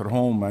watching us at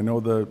home. I know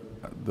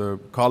the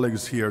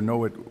colleagues here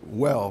know it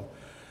well,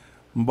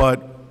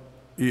 but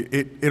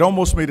it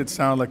almost made it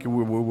sound like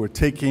we were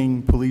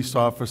taking police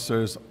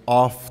officers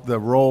off the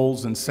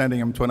rolls and sending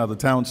them to another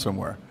town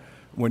somewhere,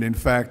 when in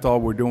fact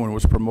all we're doing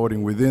was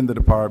promoting within the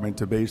department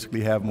to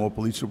basically have more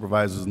police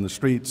supervisors in the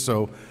streets.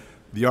 So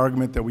the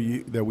argument that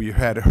we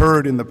had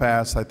heard in the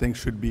past, I think,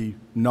 should be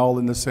null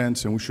in the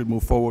sense, and we should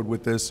move forward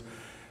with this.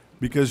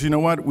 Because you know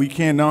what? We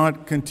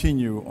cannot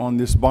continue on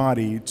this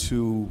body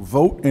to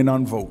vote and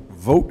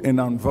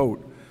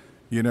unvote.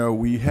 You know,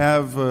 we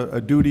have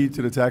a duty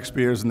to the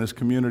taxpayers in this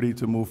community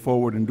to move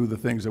forward and do the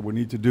things that we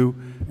need to do,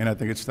 and I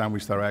think it's time we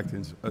start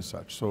acting as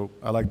such. So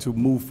I'd like to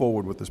move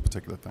forward with this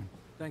particular thing.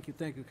 Thank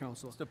you,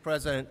 Councilor. Mr.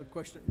 President, A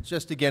question?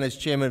 just again, as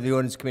chairman of the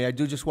ordinance committee, I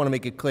do just want to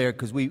make it clear,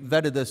 because we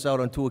vetted this out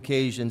on 2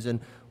 occasions,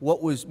 and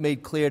what was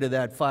made clear to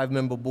that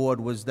 5-member board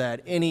was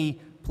that any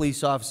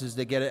police officers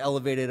that get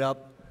elevated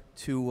up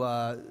to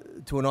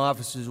an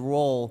officer's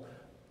role,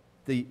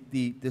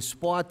 the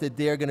spot that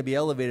they're going to be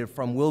elevated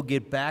from will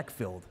get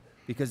backfilled,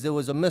 because there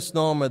was a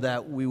misnomer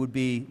that we would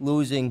be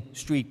losing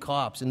street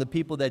cops, and the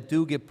people that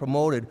do get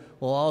promoted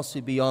will also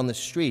be on the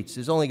streets.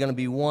 There's only going to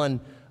be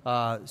one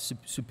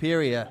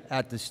superior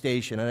at the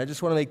station, and I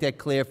just want to make that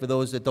clear for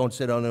those that don't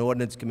sit on the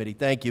ordinance committee.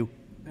 Thank you.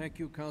 Thank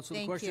you, Councilor.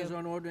 Thank Questions you.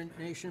 on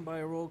ordination by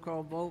a roll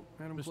call vote,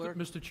 Madam Clerk?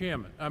 Mr.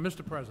 Chairman,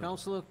 Mr. President,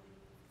 Councilor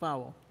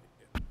Fowle.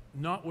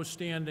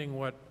 notwithstanding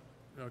what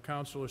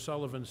Councilor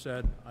Sullivan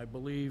said, I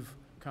believe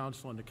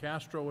Councilor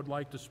DeCastro would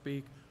like to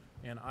speak,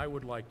 and I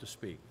would like to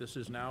speak. This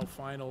is now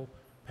final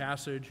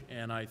passage,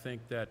 and I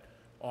think that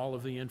all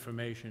of the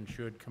information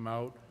should come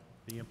out,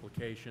 the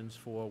implications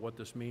for what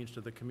this means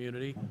to the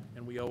community,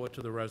 and we owe it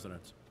to the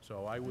residents.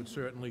 So I would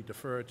certainly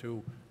defer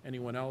to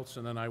anyone else,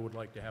 and then I would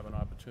like to have an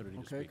opportunity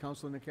to Okay, speak.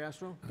 Councilor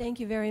Nicastro? Thank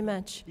you very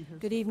much.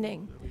 Good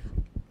evening.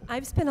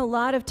 I've spent a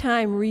lot of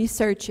time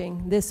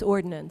researching this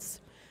ordinance.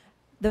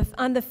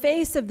 On the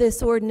face of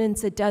this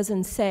ordinance, it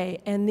doesn't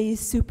say, and these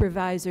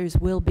supervisors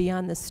will be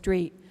on the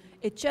street.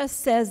 It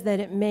just says that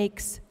it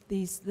makes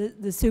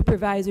the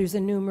supervisors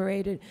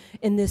enumerated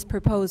in this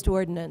proposed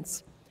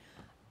ordinance.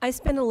 I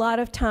spent a lot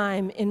of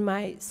time in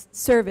my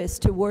service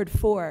to Ward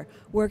 4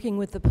 working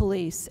with the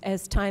police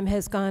as time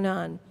has gone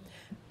on.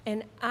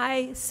 And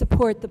I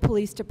support the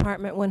police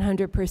department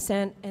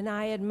 100%, and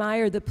I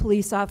admire the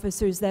police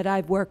officers that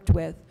I've worked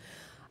with.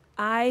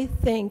 I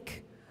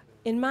think,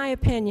 in my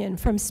opinion,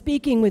 from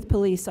speaking with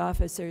police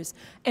officers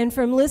and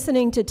from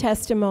listening to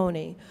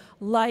testimony,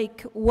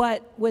 like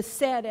what was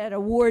said at a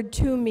Ward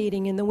 2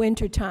 meeting in the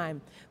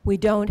wintertime, we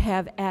don't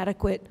have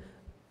adequate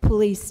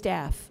police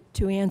staff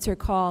to answer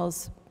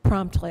calls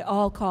promptly,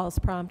 all calls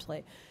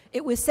promptly.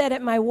 It was said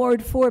at my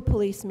Ward 4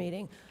 police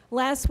meeting.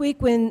 Last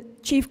week when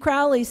Chief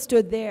Crowley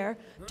stood there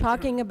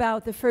talking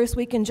about the first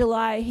week in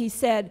July, he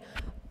said,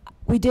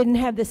 we didn't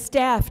have the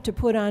staff to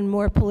put on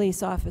more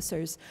police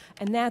officers,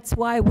 and that's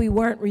why we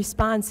weren't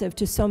responsive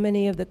to so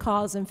many of the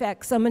calls. In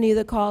fact, so many of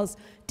the calls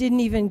didn't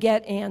even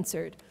get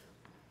answered.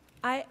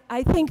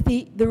 I think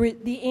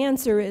the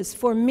answer is,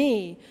 for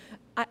me,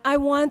 I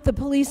want the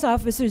police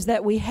officers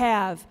that we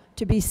have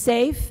to be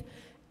safe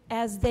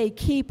as they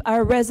keep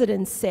our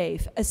residents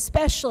safe,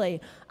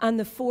 especially on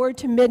the 4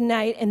 to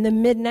midnight and the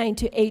midnight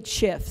to 8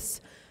 shifts.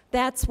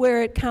 That's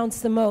where it counts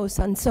the most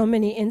on so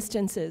many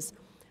instances.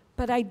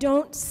 But I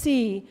don't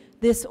see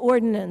this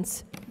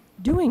ordinance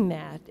doing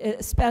that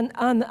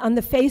on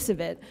the face of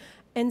it.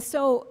 And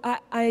so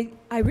I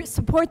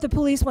support the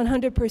police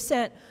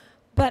 100%,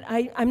 but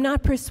I'm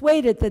not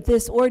persuaded that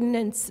this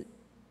ordinance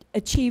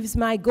achieves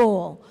my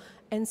goal.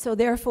 And so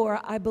therefore,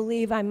 I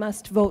believe I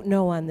must vote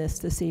no on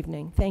this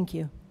evening. Thank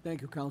you.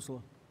 Thank you,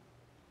 Councilor.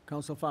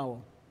 Councilor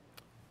Fowle.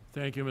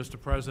 Thank you, Mr.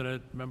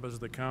 President, members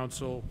of the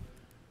council.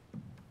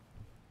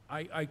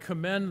 I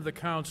commend the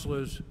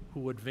councilors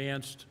who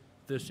advanced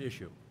this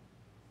issue.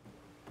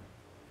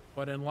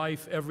 But in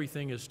life,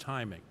 everything is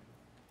timing.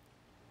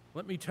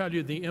 Let me tell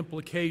you the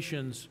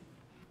implications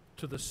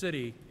to the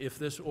city if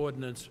this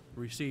ordinance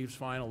receives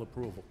final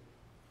approval.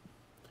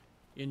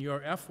 In your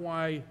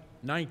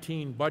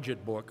FY19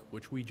 budget book,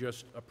 which we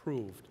just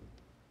approved,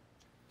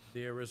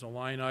 there is a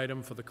line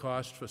item for the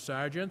cost for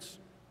sergeants,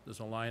 there's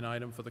a line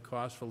item for the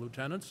cost for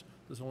lieutenants,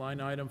 there's a line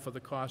item for the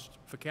cost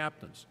for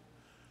captains.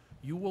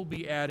 You will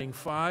be adding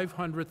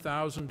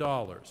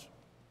 $500,000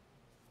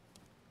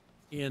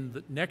 in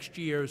the next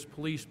year's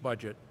police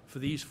budget for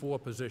these 4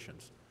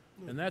 positions.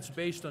 And that's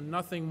based on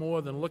nothing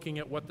more than looking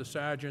at what the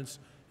sergeants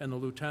and the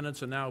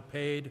lieutenants are now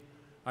paid.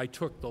 I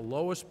took the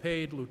lowest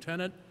paid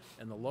lieutenant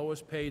and the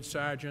lowest paid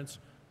sergeants,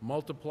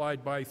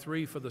 multiplied by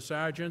 3 for the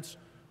sergeants,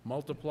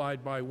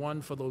 multiplied by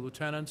 1 for the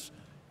lieutenants,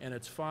 and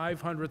it's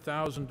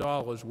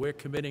 $500,000 we're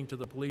committing to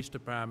the police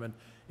department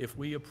if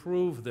we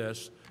approve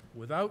this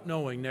without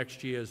knowing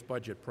next year's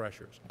budget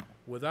pressures,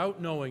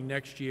 without knowing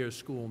next year's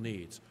school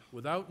needs,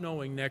 without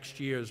knowing next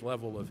year's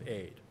level of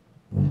aid.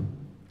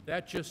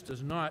 That just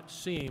does not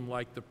seem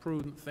like the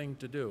prudent thing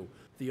to do.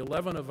 The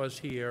 11 of us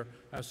here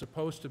are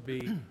supposed to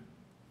be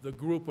the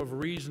group of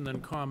reason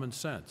and common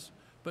sense.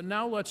 But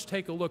now let's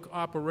take a look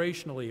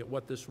operationally at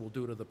what this will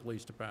do to the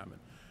police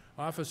department.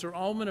 Officer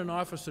Ullman and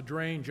Officer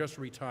Drain just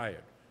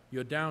retired.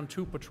 You're down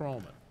 2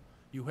 patrolmen.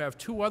 You have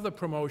 2 other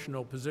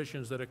promotional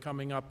positions that are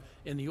coming up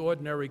in the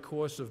ordinary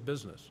course of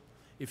business.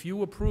 If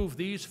you approve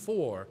these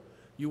 4,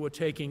 you are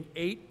taking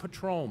 8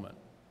 patrolmen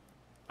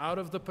out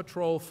of the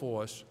patrol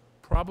force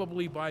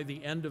probably by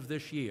the end of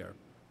this year,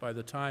 by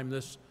the time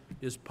this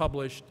is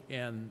published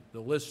and the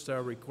lists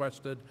are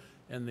requested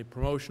and the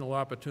promotional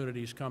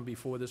opportunities come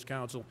before this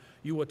council,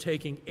 you are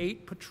taking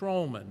 8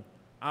 patrolmen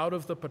out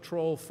of the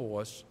patrol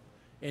force,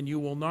 and you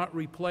will not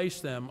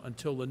replace them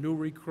until the new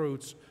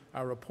recruits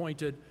are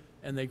appointed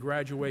and they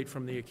graduate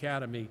from the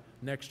academy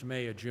next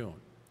May or June.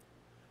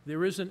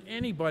 There isn't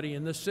anybody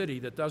in this city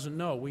that doesn't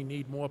know we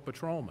need more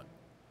patrolmen.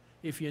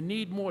 If you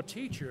need more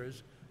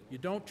teachers, you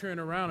don't turn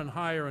around and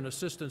hire an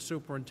assistant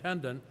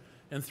superintendent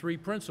and 3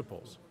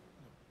 principals.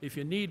 If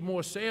you need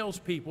more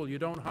salespeople, you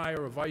don't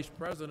hire a vice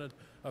president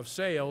of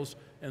sales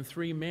and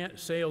 3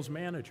 sales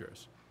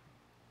managers.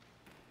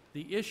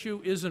 The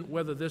issue isn't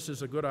whether this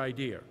is a good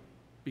idea,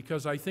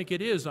 because I think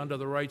it is under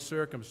the right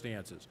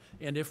circumstances,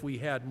 and if we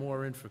had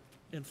more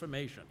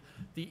information.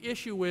 The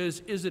issue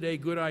is it a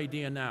good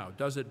idea now?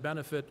 Does it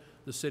benefit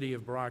the city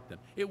of Brockton?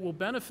 It will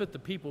benefit the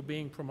people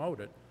being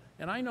promoted,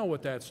 and I know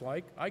what that's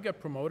like. I got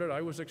promoted,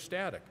 I was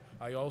ecstatic.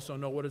 I also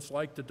know what it's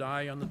like to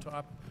die on the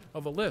top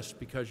of a list,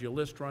 because your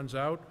list runs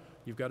out,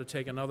 you've got to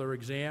take another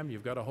exam,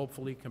 you've got to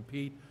hopefully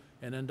compete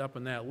and end up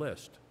in that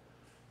list.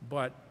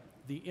 But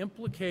the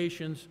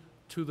implications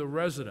to the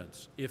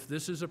residents, if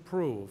this is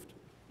approved,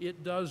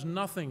 it does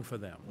nothing for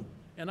them.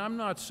 And I'm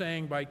not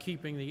saying by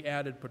keeping the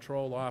added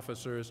patrol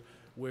officers,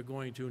 we're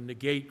going to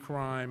negate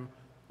crime,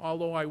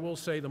 although I will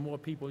say the more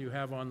people you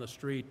have on the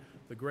street,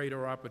 the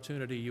greater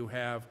opportunity you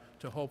have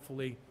to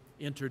hopefully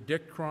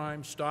interdict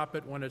crime, stop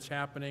it when it's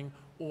happening,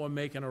 or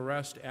make an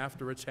arrest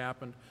after it's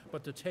happened.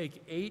 But to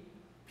take 8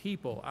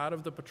 people out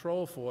of the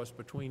patrol force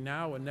between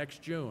now and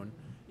next June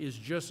is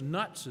just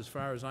nuts as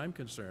far as I'm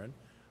concerned.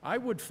 I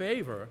would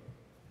favor,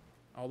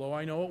 although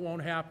I know it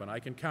won't happen, I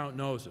can count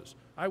noses,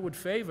 I would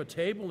favor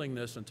tabling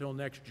this until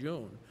next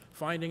June,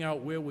 finding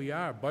out where we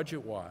are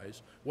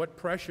budget-wise, what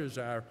pressures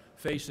are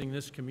facing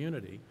this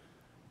community,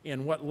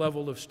 and what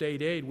level of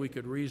state aid we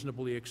could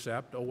reasonably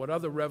accept, or what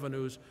other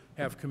revenues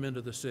have come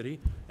into the city,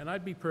 and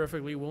I'd be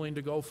perfectly willing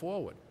to go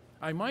forward.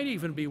 I might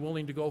even be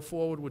willing to go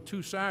forward with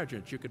 2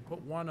 sergeants. You could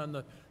put one on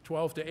the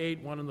 12 to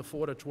 8, one on the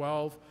 4 to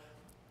 12,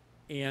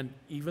 and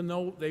even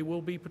though they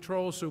will be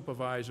patrol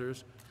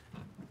supervisors,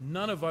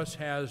 none of us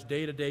has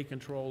day-to-day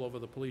control over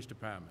the police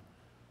department.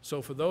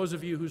 So for those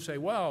of you who say,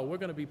 well, we're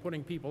going to be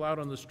putting people out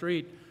on the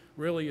street,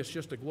 really it's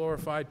just a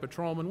glorified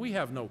patrolman, we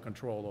have no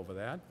control over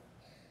that.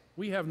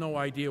 We have no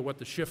idea what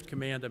the shift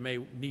commander may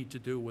need to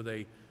do with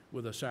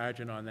a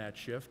sergeant on that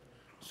shift.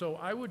 So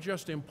I would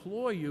just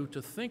implore you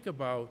to think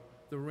about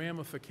the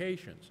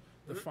ramifications,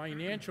 the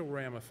financial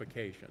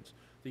ramifications,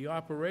 the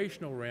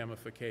operational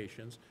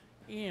ramifications,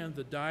 and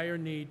the dire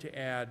need to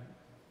add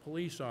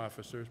police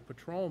officers,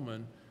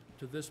 patrolmen,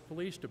 to this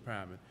police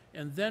department.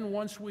 And then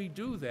once we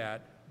do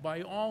that,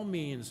 by all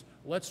means,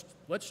 let's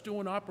do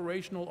an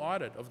operational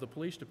audit of the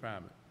police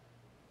department.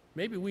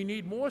 Maybe we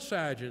need more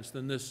sergeants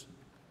than this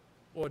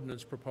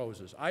ordinance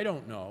proposes. I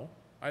don't know.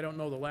 I don't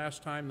know the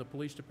last time the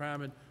police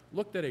department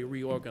looked at a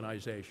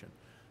reorganization.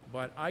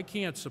 But I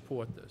can't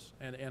support this.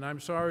 And I'm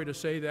sorry to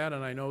say that,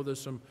 and I know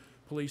there's some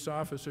police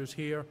officers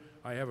here.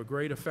 I have a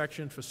great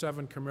affection for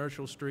 7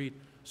 Commercial Street,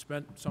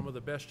 spent some of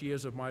the best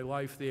years of my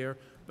life there.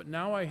 But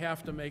now I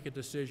have to make a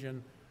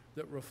decision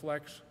that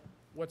reflects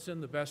what's in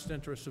the best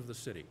interest of the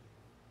city.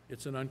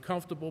 It's an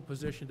uncomfortable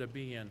position to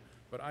be in,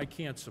 but I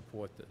can't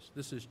support this.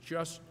 This is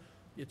just,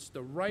 it's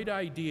the right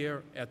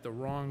idea at the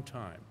wrong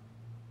time.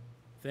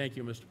 Thank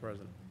you, Mr.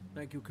 President.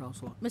 Thank you,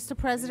 Councilor. Mr.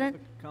 President,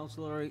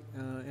 Councilor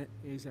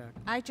Azak.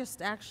 I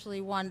just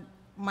actually want,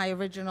 my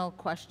original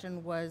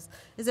question was,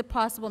 is it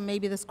possible,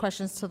 maybe this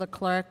question's to the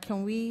clerk,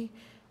 can we,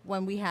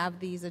 when we have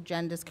these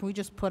agendas, can we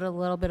just put a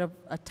little bit of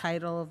a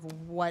title of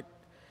what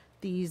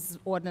these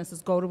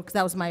ordinances go to? Because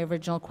that was my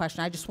original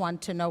question. I just wanted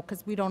to know,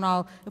 because we don't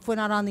all, if we're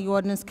not on the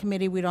ordinance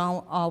committee, we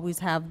don't always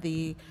have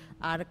the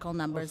article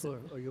numbers. Counselor,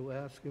 are you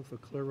asking for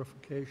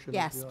clarification? of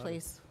Yes, the article?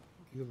 please.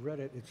 You've read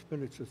it, it's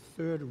a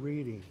 3rd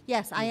reading.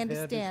 Yes, I You've had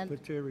understand. this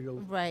material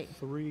Right.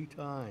 3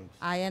 times.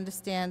 I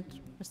understand,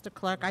 Mr.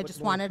 Clerk. I What just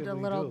more wanted can a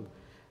we little, do?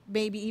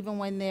 maybe even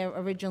when they're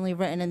originally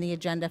written in the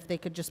agenda, if they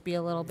could just be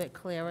a little bit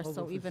clearer, Hold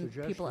so on for even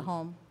people at suggestions.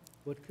 home.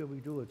 What can we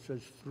do? It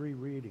says 3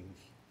 readings.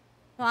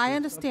 No, I there's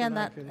understand something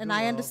I that, can and do,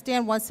 I I'll-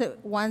 understand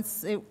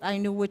once I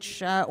knew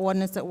which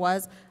ordinance it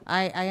was,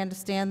 I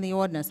understand the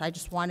ordinance. I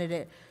just wanted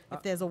it,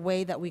 if there's a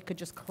way that we could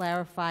just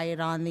clarify it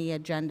on the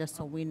agenda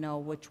so we know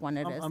which one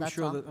it is, I'm that's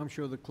sure all. that, I'm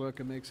sure the clerk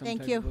can make some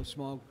Thank type you. of a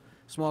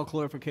small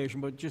clarification,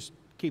 but just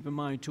keep in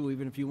mind too,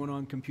 even if you went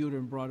on computer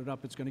and brought it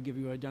up, it's gonna give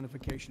you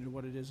identification of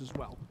what it is as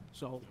well.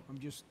 So I'm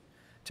just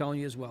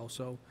telling you as well.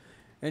 So,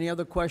 any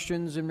other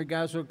questions in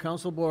regards to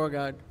Council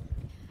Beauregard?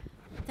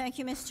 Thank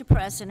you, Mr.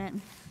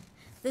 President.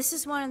 This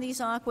is one of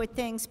these awkward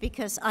things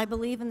because I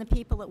believe in the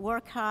people that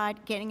work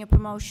hard, getting a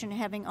promotion,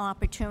 having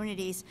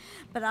opportunities.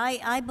 But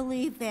I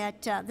believe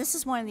that this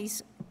is one of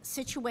these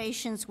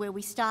situations where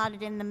we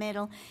started in the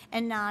middle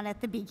and not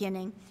at the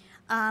beginning.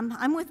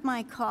 I'm with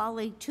my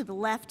colleague to the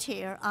left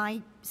here.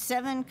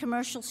 7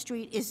 Commercial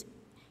Street is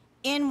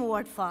in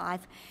Ward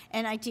 5,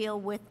 and I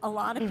deal with a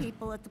lot of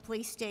people at the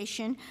police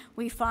station.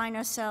 We find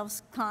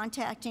ourselves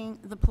contacting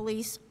the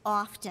police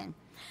often.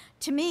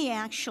 To me,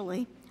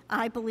 actually,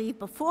 I believe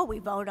before we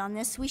vote on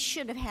this, we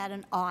should have had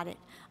an audit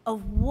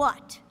of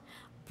what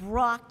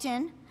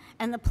Brockton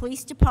and the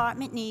police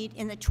department need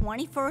in the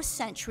 21st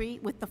century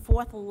with the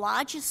fourth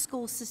largest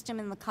school system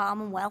in the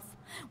Commonwealth,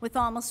 with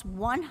almost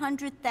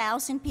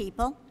 100,000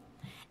 people,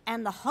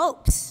 and the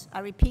hopes, I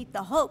repeat,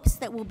 the hopes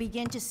that we'll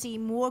begin to see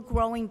more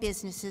growing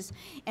businesses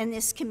in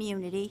this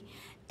community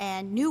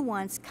and new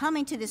ones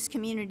coming to this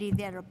community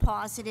that are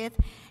positive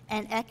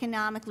and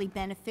economically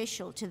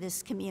beneficial to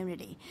this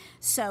community.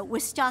 So we're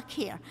stuck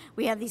here.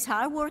 We have these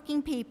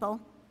hardworking people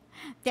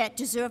that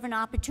deserve an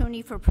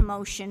opportunity for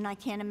promotion. I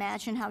can't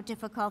imagine how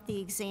difficult the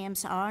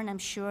exams are, and I'm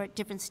sure at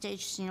different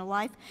stages in your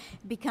life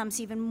it becomes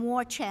even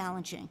more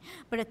challenging.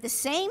 But at the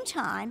same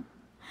time,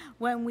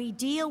 when we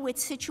deal with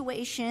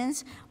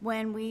situations,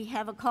 when we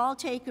have a call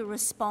taker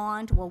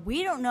respond, well,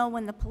 we don't know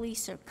when the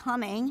police are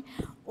coming,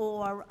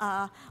 or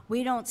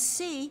we don't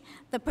see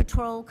the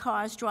patrol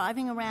cars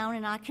driving around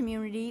in our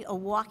community or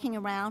walking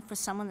around for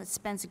someone that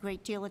spends a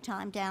great deal of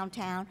time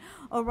downtown,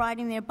 or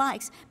riding their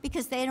bikes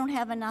because they don't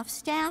have enough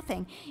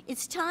staffing.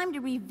 It's time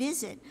to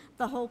revisit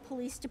the whole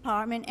police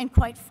department and,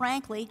 quite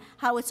frankly,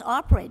 how it's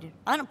operated.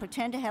 I don't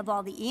pretend to have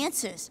all the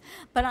answers,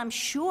 but I'm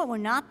sure we're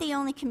not the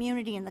only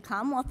community in the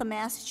Commonwealth of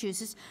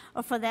Massachusetts,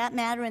 or for that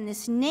matter in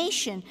this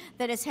nation,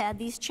 that has had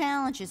these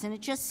challenges. And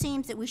it just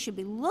seems that we should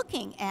be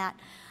looking at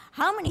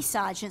how many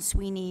sergeants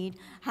we need,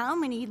 how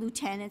many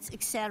lieutenants,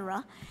 et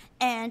cetera,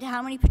 and how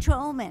many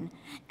patrolmen,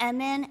 and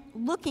then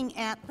looking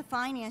at the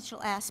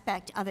financial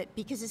aspect of it,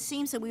 because it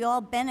seems that we all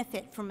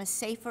benefit from a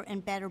safer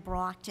and better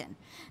Brockton.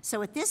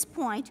 So at this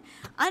point,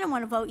 I don't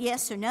want to vote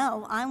yes or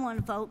no. I want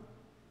to vote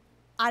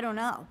I don't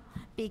know,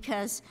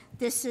 because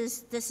this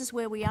is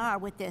where we are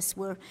with this.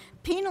 We're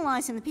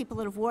penalizing the people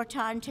that have worked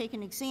hard and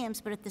taken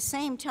exams, but at the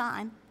same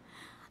time,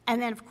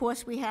 and then, of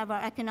course, we have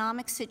our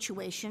economic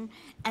situation,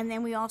 and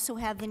then we also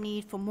have the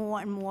need for more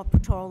and more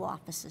patrol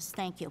officers.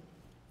 Thank you.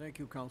 Thank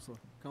you, Counselor.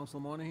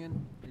 Counselor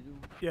Monahan?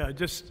 Yeah,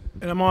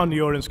 and I'm on the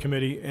ordinance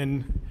committee,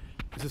 and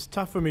it's just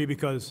tough for me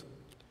because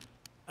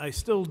I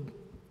still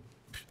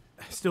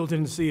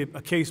didn't see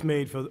a case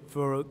made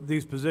for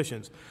these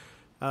positions.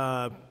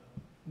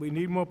 We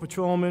need more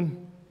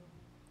patrolmen.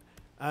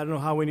 I don't know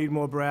how we need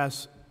more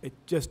brass. It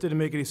just didn't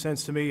make any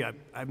sense to me.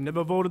 I've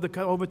never voted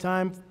the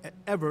overtime,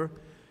 ever.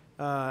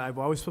 I've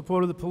always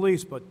supported the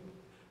police, but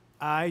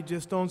I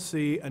just don't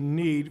see a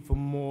need for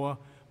more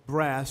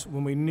brass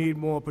when we need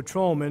more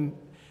patrolmen.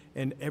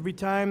 And every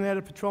time that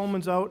a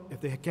patrolman's out,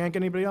 if they can't get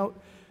anybody out,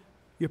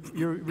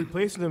 you're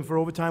replacing them for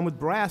overtime with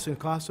brass, and it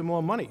costs them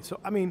more money. So,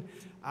 I mean,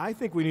 I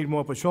think we need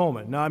more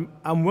patrolmen. Now,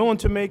 I'm willing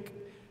to make,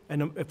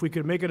 and if we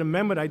could make an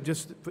amendment, I'd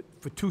just,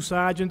 for 2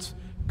 sergeants,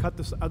 cut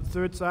the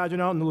third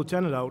sergeant out and the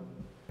lieutenant out,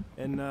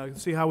 and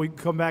see how we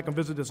come back and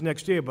visit this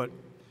next year. But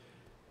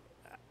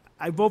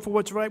I vote for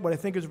what's right, what I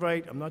think is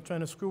right. I'm not trying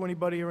to screw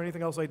anybody or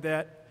anything else like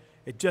that.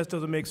 It just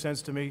doesn't make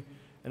sense to me.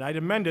 And I'd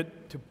amend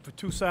it for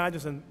 2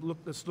 sergeants, and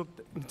let's look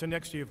into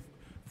next year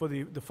for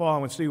the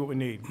fall and see what we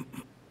need.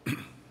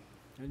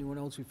 Anyone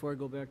else before I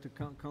go back to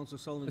Councilor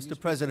Sullivan? Mr.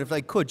 President, if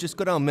I could, just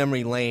go down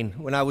memory lane.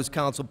 When I was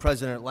council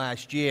president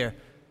last year,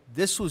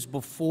 this was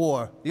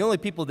before, the only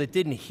people that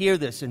didn't hear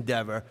this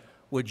endeavor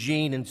were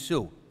Gene and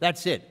Sue.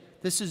 That's it.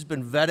 This has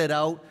been vetted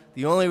out.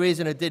 The only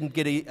reason it didn't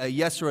get a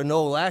yes or a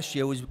no last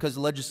year was because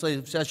the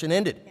legislative session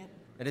ended,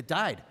 and it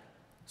died.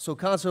 So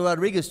Councilor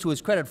Rodriguez, to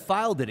his credit,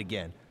 filed it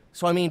again.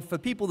 So, I mean, for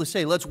people to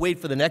say, let's wait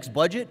for the next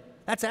budget,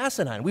 that's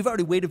asinine. We've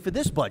already waited for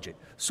this budget.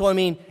 So, I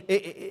mean,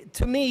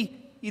 to me,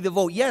 either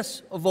vote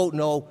yes or vote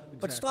no,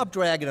 but stop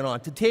dragging it on.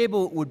 To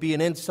table it would be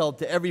an insult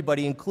to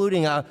everybody,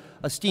 including our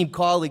esteemed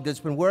colleague that's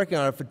been working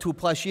on it for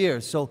 2+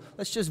 years. So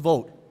let's just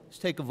vote. Let's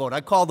take a vote.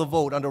 I call the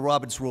vote under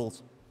Robert's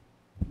rules.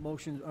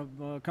 Motion,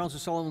 Councilor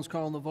Sullivan's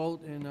calling the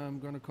vote, and I'm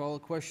going to call a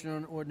question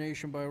on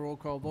ordination by a roll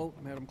call vote.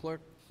 Madam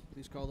Clerk,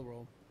 please call the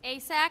roll.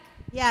 Asak?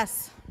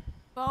 Yes.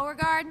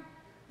 Beauregard?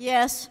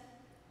 Yes.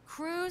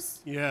 Cruz?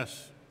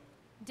 Yes.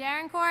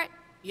 Darencourt?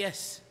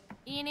 Yes.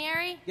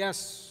 Ianieri?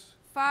 Yes.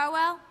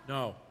 Farwell?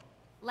 No.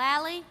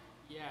 Lally?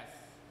 Yes.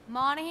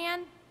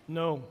 Monahan?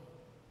 No.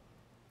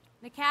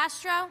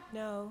 Nicastro?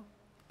 No.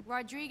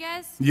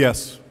 Rodriguez?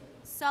 Yes.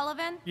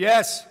 Sullivan?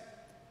 Yes.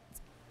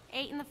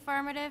 8 in the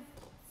affirmative,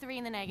 3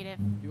 in the negative.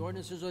 The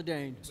ordinance is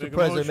ordained. Mr.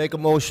 President, make a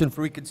motion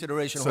for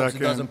reconsideration. Hopes it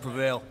Second. doesn't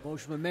prevail.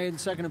 Motion been made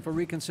and seconded for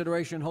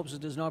reconsideration. Hopes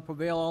it does not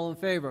prevail. All in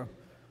favor?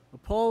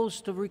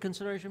 Opposed to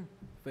reconsideration?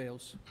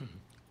 Fails.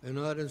 An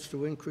ordinance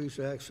to increase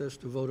access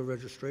to voter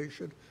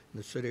registration in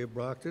the city of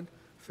Brockton,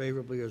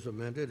 favorably as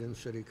amended in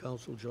City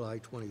Council July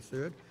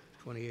 23rd,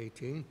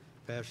 2018,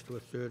 passed to a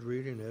 3rd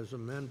reading as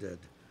amended.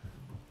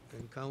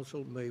 In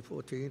Council, May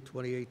 14th,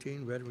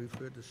 2018, read and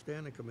referred to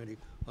Standing Committee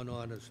on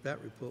Ordinance.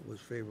 That report was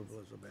favorable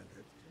as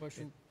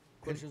amended.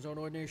 Questions on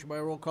ordination by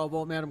a roll call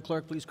vote. Madam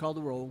Clerk, please call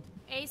the roll.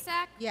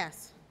 Asak?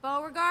 Yes.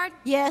 Beauregard?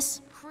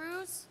 Yes.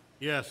 Cruz?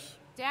 Yes.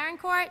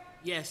 Darencourt?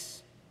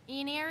 Yes.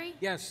 Ianieri?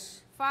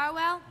 Yes.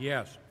 Farwell?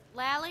 Yes.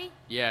 Lally?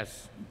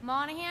 Yes.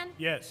 Monahan?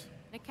 Yes.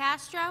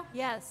 Nicastro?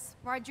 Yes.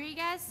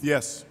 Rodriguez?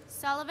 Yes.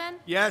 Sullivan?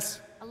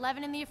 Yes.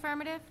 11 in the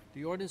affirmative.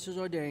 The ordinance is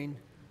ordained.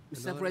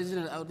 Mr.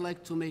 President, I would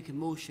like to make a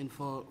motion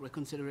for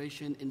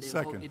reconsideration in the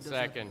Second. it does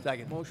not-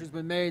 Second. Motion's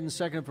been made and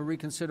seconded for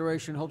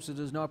reconsideration. Hopes it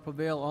does not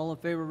prevail. All in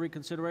favor of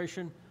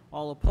reconsideration?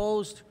 All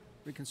opposed?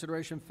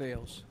 Reconsideration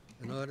fails.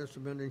 An ordinance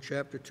amending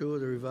Chapter 2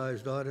 of the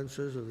revised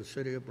ordinances of the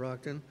City of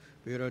Brockton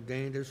be it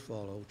ordained as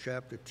follows.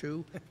 Chapter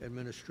 2,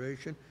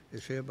 Administration,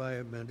 is hereby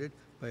amended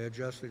by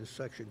adjusting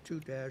Section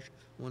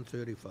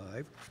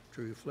 2-135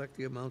 to reflect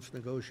the amounts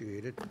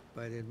negotiated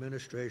by the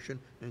administration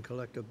and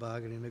collective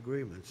bargaining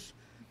agreements.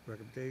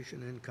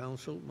 Recommendation in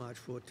council, March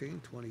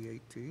 14,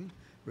 2018.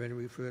 Ready to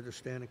refer to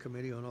Standing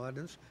Committee on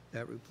Ordinance.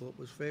 That report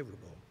was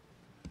favorable.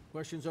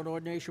 Questions on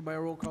ordination by a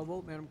roll call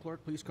vote? Madam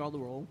Clerk, please call the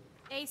roll.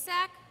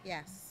 Asak?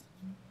 Yes.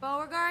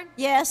 Beauregard?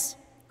 Yes.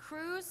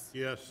 Cruz?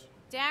 Yes.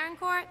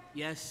 Darrencourt?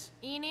 Yes.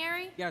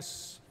 Ianieri?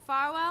 Yes.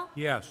 Farwell?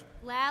 Yes.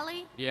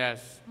 Lally?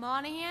 Yes.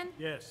 Monahan?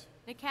 Yes.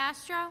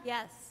 Nicastro?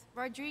 Yes.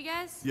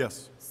 Rodriguez?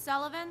 Yes.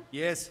 Sullivan?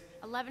 Yes.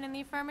 11 in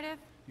the affirmative.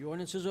 The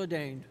ordinance is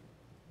ordained.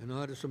 An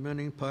ordinance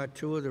amending Part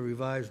 2 of the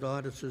revised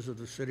ordinances of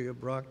the City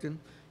of Brockton,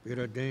 be it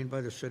ordained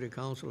by the City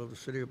Council of the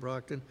City of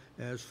Brockton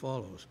as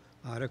follows.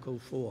 Article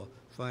 4,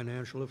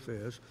 Financial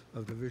Affairs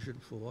of Division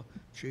 4,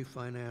 Chief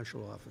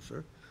Financial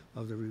Officer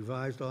of the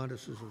revised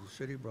ordinances of the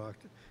City of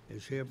Brockton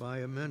is hereby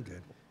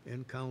amended.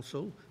 In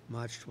Council,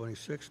 March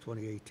 26,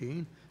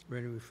 2018.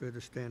 Ready to refer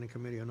to Standing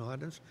Committee on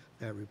Ordinance.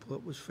 That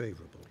report was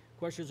favorable.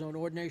 Questions on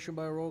ordination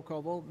by a roll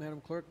call vote?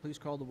 Madam Clerk, please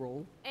call the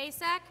roll.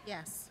 Asak?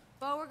 Yes.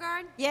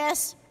 Beauregard?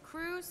 Yes.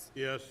 Cruz?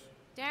 Yes.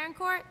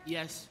 Darrencourt?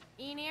 Yes.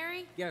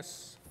 Ianieri?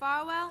 Yes.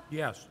 Farwell?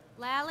 Yes.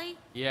 Lally?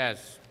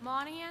 Yes.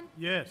 Monahan?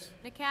 Yes.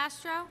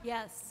 Nicastro?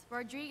 Yes.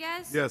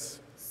 Rodriguez? Yes.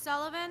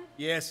 Sullivan?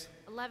 Yes.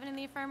 11 in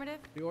the affirmative.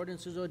 The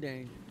ordinance is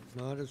ordained.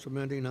 An ordinance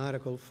amending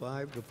Article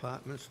 5,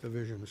 Departments,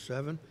 Division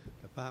 7,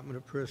 Department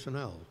of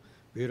Personnel.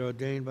 Be it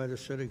ordained by the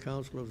City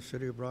Council of the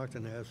City of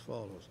Brockton as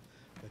follows.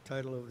 The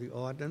title of the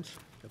ordinance,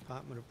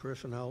 Department of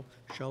Personnel,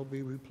 shall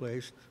be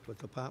replaced with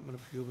Department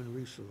of Human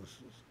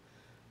Resources.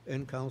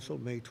 In Council,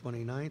 May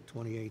 29,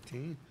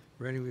 2018.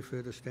 Ready to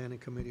refer to Standing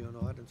Committee on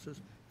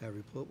Ordinances. That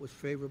report was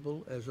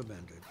favorable as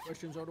amended.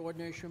 Questions on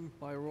ordination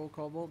by a roll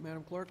call vote?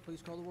 Madam Clerk,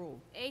 please call the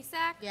roll.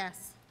 Asak?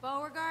 Yes.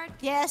 Beauregard?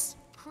 Yes.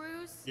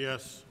 Cruz?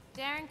 Yes.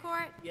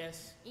 Darrencourt?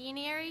 Yes.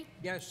 Ianieri?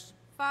 Yes.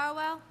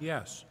 Farwell?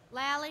 Yes.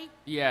 Lally?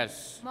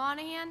 Yes.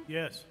 Monahan?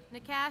 Yes.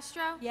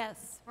 Nicastro?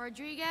 Yes.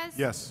 Rodriguez?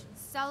 Yes.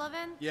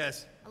 Sullivan?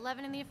 Yes.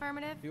 11 in the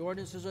affirmative. The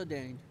ordinance is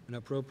ordained. An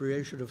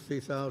appropriation of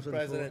 $3,000.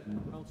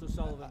 President, Councilor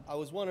Sullivan. I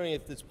was wondering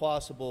if it's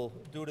possible,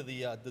 due to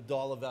the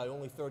dollar value,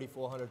 only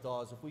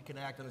 $3,400, if we can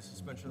act on a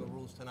suspension of the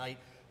rules tonight.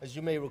 As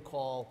you may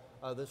recall,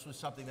 this was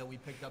something that we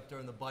picked up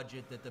during the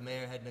budget that the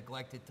mayor had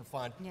neglected to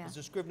fund. Yeah. It's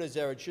a Scrivener's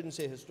error. It shouldn't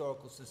say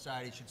Historical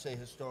Society, it should say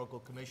Historical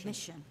Commission.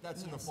 Mission,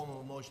 That's in the yes. form of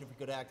a motion. If we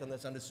could act on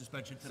this under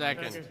suspension tonight.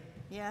 Second.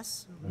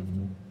 Yes.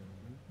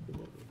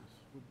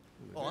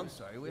 Oh, I'm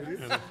sorry. We are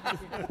voting on it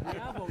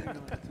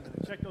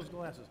tonight. Check those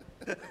glasses.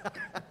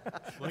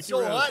 It's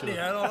so hot in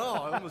here, I don't know.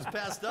 I almost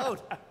passed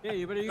out. Yeah,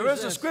 you better use There is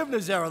a this.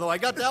 Scrivener's error, though. I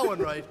got that one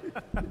right.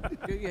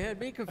 You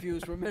had me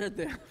confused for a minute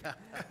there.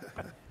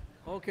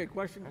 Okay,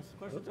 questions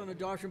on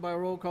adoption by a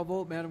roll call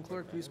vote? Madam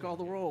Clerk, please call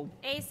the roll.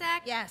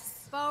 Asak?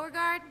 Yes.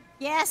 Beauregard?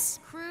 Yes.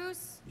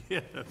 Cruz?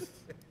 Yes.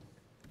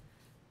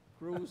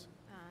 Cruz?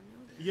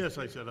 Yes,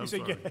 I said, I'm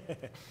sorry.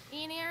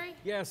 Ianieri?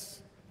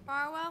 Yes.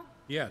 Farwell?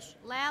 Yes.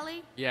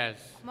 Lally? Yes.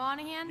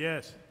 Monahan?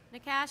 Yes.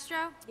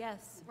 Nicastro?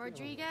 Yes.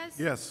 Rodriguez?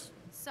 Yes.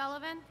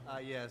 Sullivan?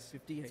 Yes.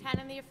 58. 10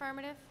 in the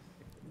affirmative.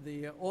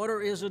 The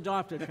order is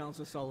adopted,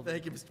 Councilor Sullivan.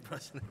 Thank you, Mr.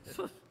 President.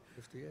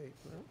 58.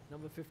 Well,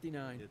 Number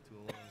 59.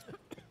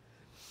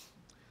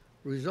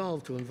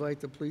 resolved to invite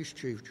the police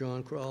chief,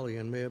 John Crawley,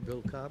 and Mayor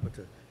Bill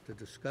Carpenter to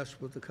discuss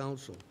with the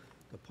council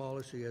the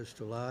policy as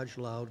to large,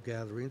 loud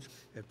gatherings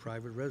at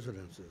private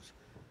residences,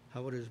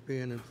 how it is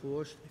being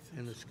enforced,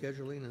 and the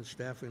scheduling and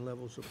staffing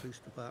levels of police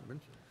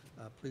department,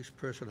 police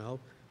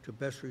personnel to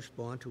best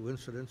respond to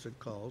incidents and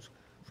calls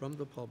from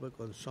the public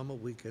on summer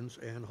weekends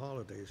and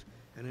holidays,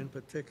 and in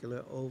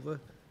particular over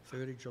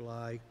June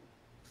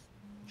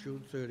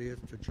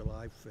 30th to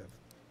July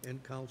 5th. In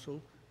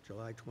council,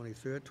 July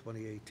 23rd,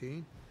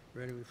 2018.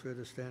 Ready to refer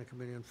to Standing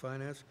Committee on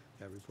Finance.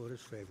 That report is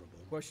favorable.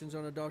 Questions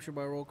on adoption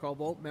by roll call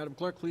vote? Madam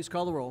Clerk, please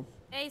call the roll.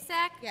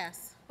 Asak?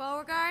 Yes.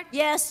 Beauregard?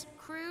 Yes.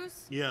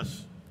 Cruz?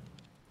 Yes.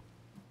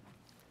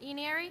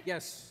 Ianieri?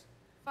 Yes.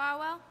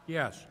 Farwell?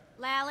 Yes.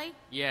 Lally?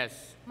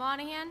 Yes.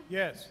 Monahan?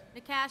 Yes.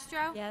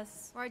 Nicastro?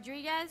 Yes.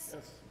 Rodriguez?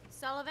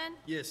 Sullivan?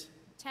 Yes.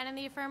 10 in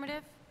the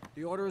affirmative.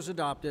 The order is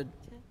adopted.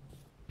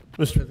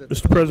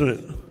 Mr.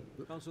 President,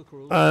 Councilor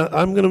Cruz.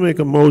 I'm going to make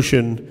a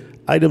motion,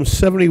 items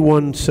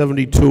 71,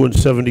 72, and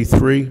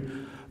 73,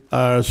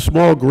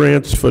 small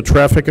grants for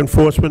traffic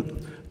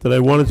enforcement that I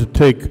wanted to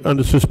take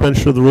under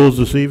suspension of the rules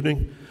this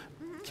evening.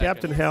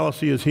 Captain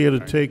Hallisey is here to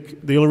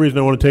take, the only reason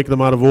I want to take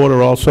them out of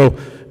order also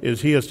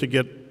is he has to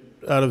get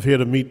out of here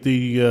to meet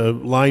the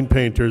line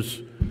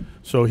painters,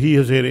 so he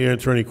is here to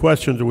answer any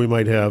questions that we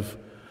might have.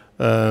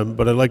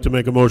 But I'd like to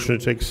make a motion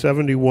to take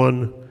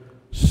 71,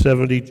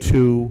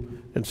 72,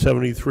 and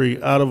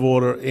 73 out of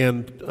order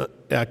and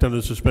act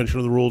under suspension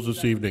of the rules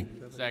this evening.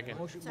 Second.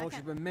 Motion's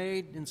been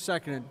made and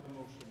seconded.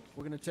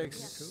 We're going to take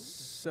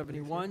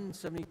 71,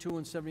 72,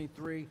 and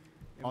 73.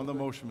 and On the we're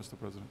gonna- motion, Mr.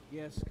 President.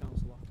 Yes,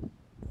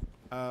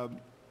 Counselor.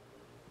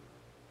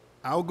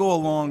 I'll go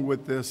along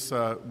with this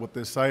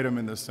item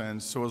in the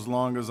sense, so as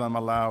long as I'm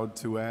allowed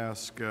to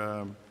ask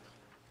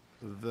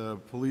the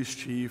police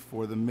chief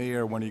or the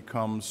mayor when he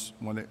comes,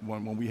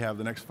 when we have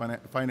the next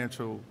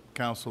financial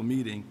council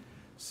meeting,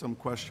 some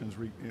questions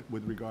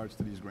with regards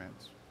to these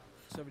grants.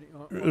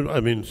 70, I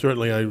mean,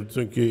 certainly, I would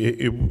think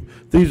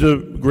these are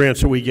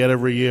grants that we get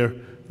every year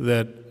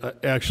that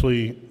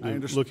actually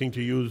looking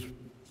to use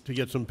to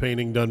get some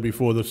painting done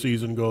before the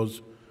season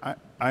goes.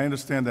 I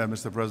understand that,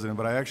 Mr. President,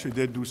 but I actually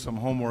did do some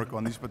homework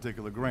on these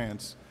particular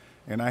grants,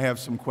 and I have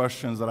some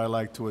questions that I'd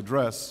like to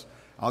address.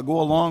 I'll go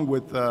along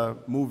with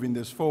moving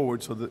this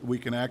forward so that we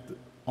can act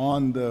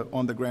on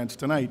the grants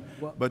tonight,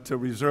 but to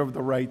reserve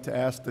the right to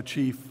ask the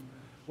chief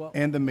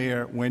and the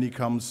mayor when he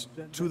comes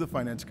to the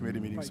Finance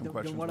Committee meeting Right, some then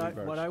questions with what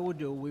regards. I will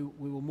do, we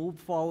will move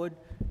forward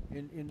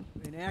in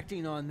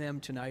acting on them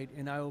tonight,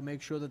 and I will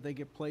make sure that they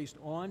get placed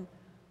on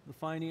the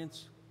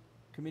Finance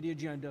Committee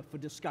agenda for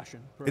discussion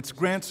It's purposes.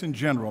 grants in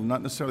general,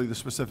 not necessarily the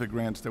specific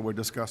grants that we're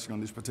discussing on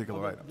these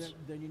particular Well, items.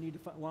 Then you need to,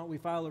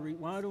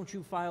 why don't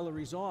you file a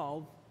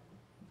resolve?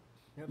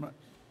 Have the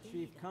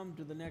chief come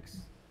to the next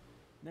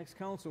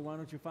council, why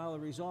don't you file a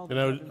resolve? And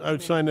have him I would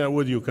come sign in? that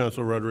with you,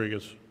 Councilor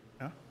Rodriguez.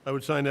 Huh? I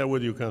would sign that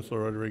with you, Councilor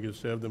Rodriguez,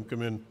 to have them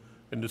come in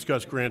and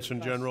discuss grants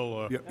in general,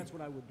 or... Yep. That's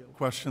what I would do.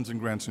 Questions and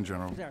grants in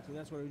general. Exactly,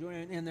 that's what we're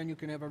doing, and then you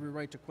can have every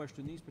right to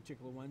question these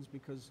particular ones,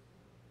 because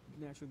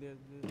naturally,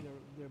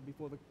 they're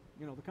before the,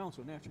 the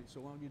council, naturally,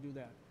 so why don't you do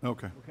that?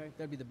 Okay. Okay,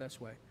 that'd be the best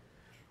way.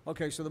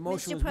 Okay, so the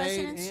motion Mr. was made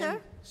President, and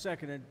sir?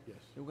 seconded. Yes.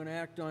 We're going to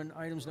act on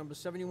items number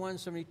 71,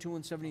 72,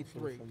 and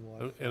 73.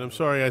 And I'm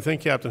sorry, I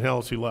think Captain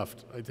Halsey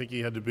left. I think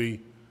he had to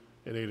be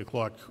at 8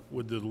 o'clock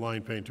with the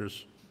line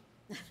painters.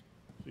 Is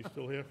he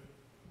still here?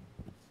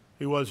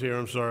 He was here,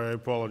 I'm sorry, I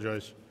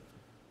apologize.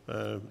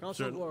 Councilor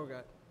Certain-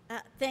 Beauregard.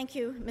 Thank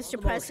you, Mr. motion.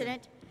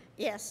 President.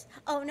 Yes.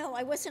 Oh, no,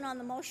 I wasn't on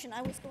the motion.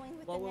 I was going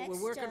with the Well, next.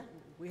 we're working,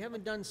 we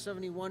haven't done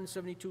 71,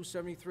 72,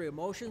 73. A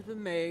motion's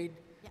been made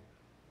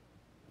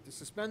to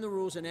suspend the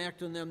rules and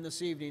act on them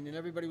this evening, and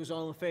everybody was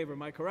all in favor,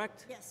 am I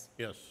correct? Yes.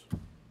 Yes.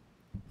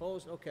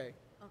 Opposed? Okay.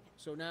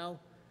 So now,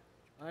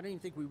 I didn't even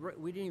think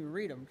we didn't even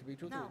read them, to be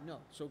truthful. No.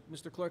 So,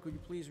 Mr. Clerk, would you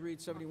please read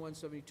 71,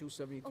 72,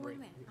 73? Oh, wait a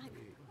minute.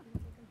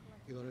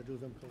 You want to do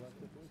them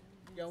collectively?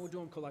 Yeah, we'll do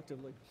them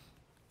collectively.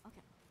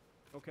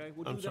 Okay,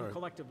 we'll I'm do them sorry.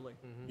 collectively.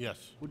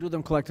 Yes. We'll do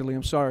them collectively,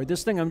 I'm sorry.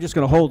 This thing I'm just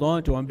going to hold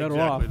on to, I'm better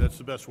off. Exactly, that's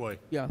the best way.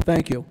 Yeah,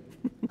 thank you.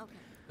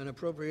 An I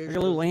appropriation.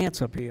 got little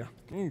ants up here.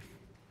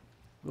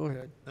 Go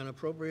ahead. An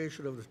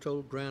appropriation of the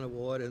total grant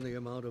award in the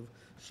amount of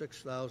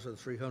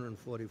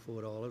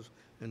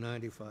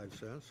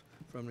 $6,344.95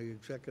 from the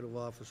Executive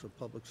Office of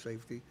Public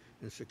Safety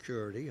and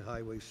Security,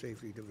 Highway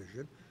Safety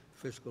Division,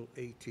 Fiscal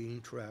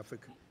 18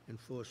 Traffic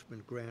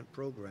Enforcement Grant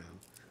Program,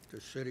 to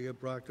City of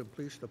Brockton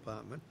Police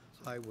Department,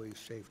 Highway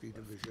Safety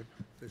Division,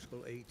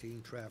 Fiscal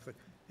 18 Traffic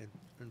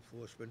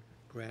Enforcement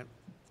Grant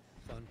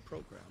Fund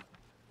Program.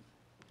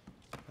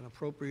 An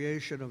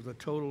appropriation of the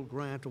total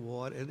grant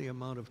award in the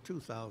amount of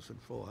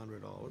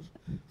 $2,400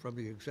 from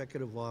the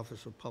Executive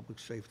Office of Public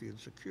Safety and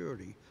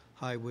Security,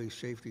 Highway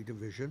Safety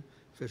Division,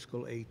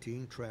 Fiscal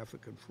 18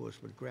 Traffic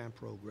Enforcement Grant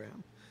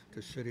Program,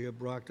 to City of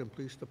Brockton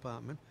Police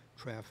Department,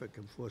 Traffic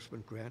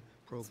Enforcement Grant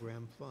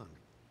Program Fund.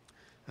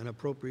 An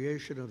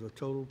appropriation of the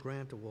total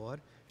grant award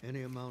in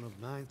the amount of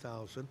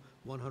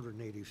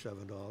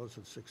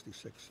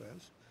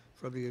 $9,187.66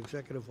 from the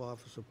Executive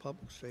Office of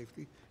Public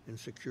Safety and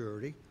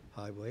Security,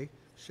 Highway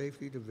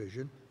Safety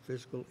Division,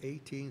 Fiscal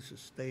 18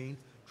 Sustained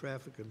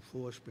Traffic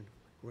Enforcement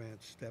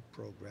Grant Step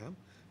Program,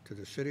 to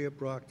the City of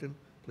Brockton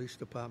Police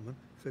Department,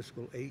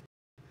 Fiscal 18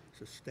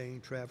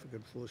 Sustained Traffic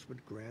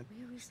Enforcement Grant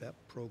Step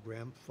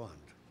Program Fund.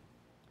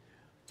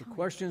 The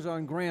questions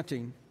on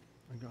granting,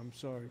 I'm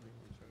sorry.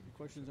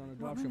 Questions on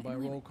adoption by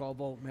roll call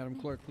vote. Madam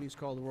Clerk, please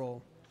call the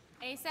roll.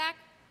 Asak?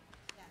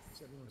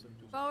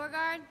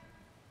 Beauregard?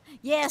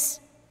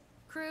 Yes.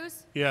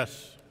 Cruz?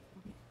 Yes.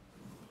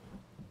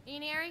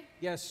 Ianieri?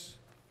 Yes.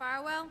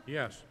 Farwell?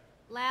 Yes.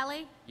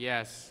 Lally?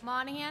 Yes.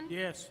 Monahan?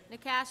 Yes.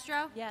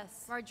 Nacastro?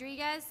 Yes.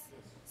 Rodriguez?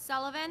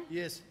 Sullivan?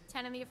 Yes.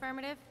 10 in the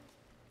affirmative.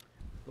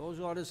 Those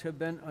orders have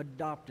been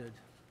adopted.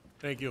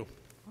 Thank you.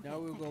 Now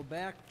we'll go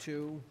back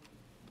to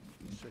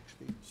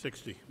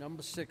 60.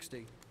 number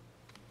 60.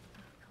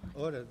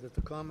 Order that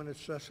the common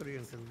necessity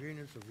and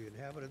convenience of the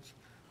inhabitants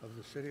of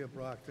the City of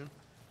Brockton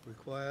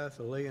require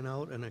the laying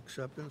out and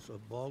acceptance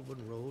of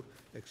Baldwin Road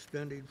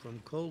extending from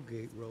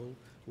Colgate Road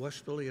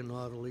westerly and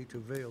northerly to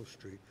Vale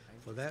Street.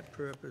 For that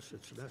purpose,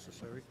 it's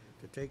necessary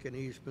to take an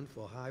easement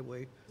for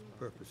highway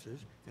purposes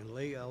and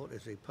lay out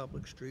as a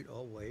public street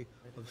or way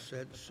of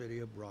said City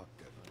of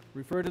Brockton.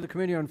 Refer to the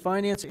Committee on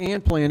Finance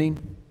and Planning.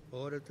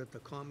 Ordered that the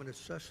common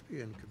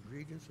necessity and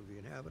convenience of the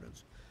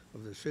inhabitants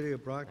of the City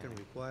of Brockton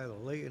require the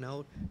laying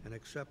out and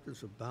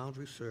acceptance of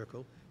boundary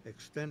circle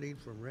extending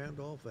from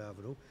Randolph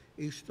Avenue,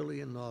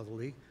 easterly and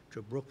northerly,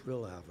 to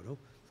Brookville Avenue.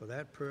 For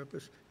that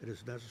purpose, it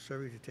is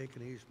necessary to take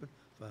an easement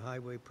for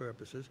highway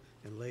purposes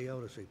and lay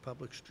out as a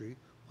public street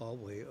all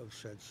way of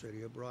said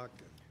City of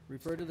Brockton.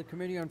 Refer to the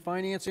Committee on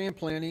Finance and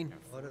Planning.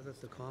 Order that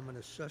the common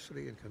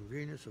necessity and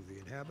convenience of the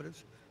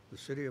inhabitants of the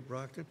City of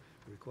Brockton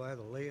require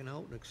the laying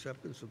out and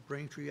acceptance of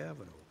Braintree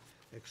Avenue,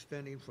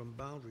 extending from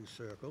Boundary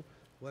Circle,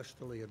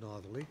 westerly and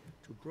northerly,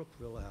 to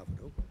Brookville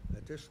Avenue,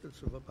 a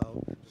distance of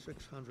about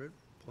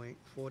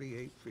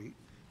 600.48 feet,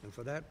 and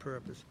for that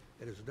purpose,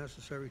 it is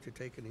necessary to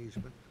take an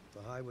easement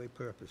for highway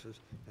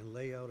purposes and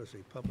lay out as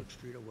a public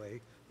street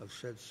away of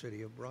said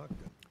City of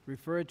Brockton.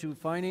 Refer to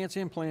Finance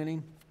and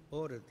Planning.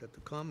 Ordered that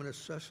the common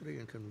necessity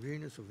and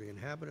convenience of the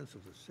inhabitants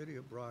of the City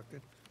of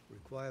Brockton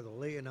require the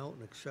laying out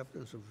and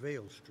acceptance of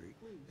Vale Street,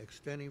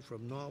 extending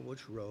from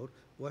Norwich Road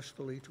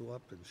westerly to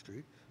Upton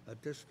Street, a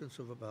distance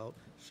of about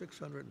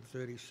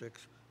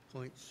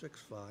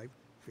 636.65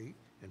 feet,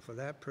 and for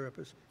that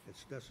purpose,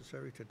 it's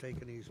necessary to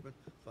take an easement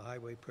for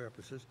highway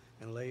purposes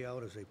and lay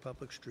out as a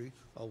public street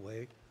or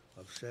way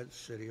of said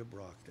City of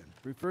Brockton.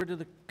 Refer to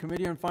the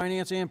Committee on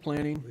Finance and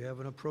Planning. We have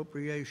an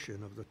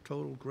appropriation of the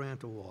total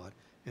grant award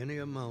in the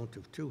amount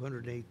of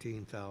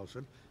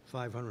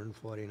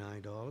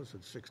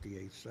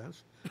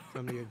 $218,549.68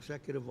 from the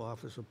Executive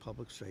Office of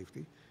Public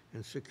Safety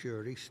and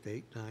Security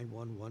State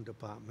 911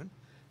 Department,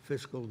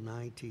 Fiscal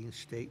 19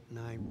 State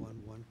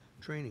 911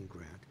 Training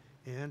Grant,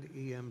 and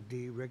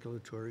EMD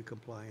Regulatory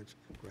Compliance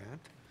Grant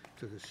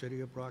to the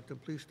City of Brockton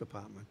Police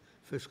Department,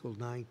 Fiscal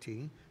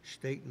 19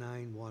 State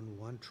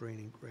 911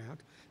 Training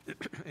Grant,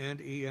 and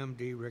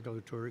EMD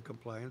Regulatory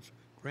Compliance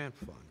Grant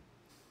Fund.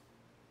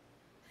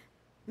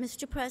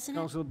 Mr.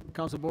 President?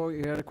 Council Bohr,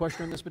 you had a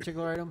question on this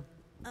particular item?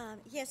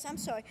 Yes, I'm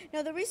sorry.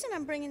 No, the reason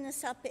I'm bringing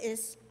this up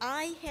is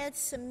I had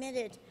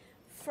submitted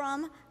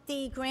from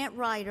the grant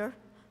writer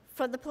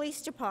for the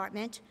police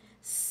department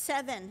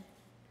 7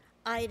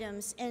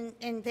 items, and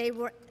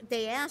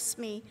they asked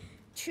me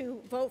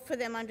to vote for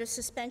them under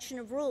suspension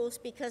of rules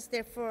because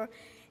they're for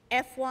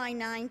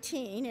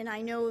FY19, and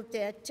I know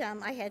that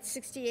I had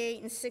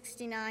 68 and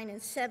 69 and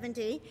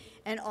 70,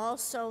 and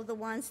also the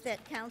ones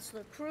that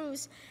Councilor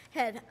Cruz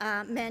had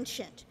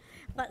mentioned.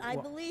 But I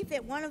believe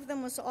that one of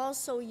them was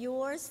also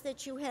yours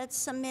that you had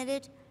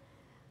submitted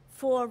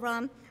for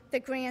the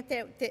grant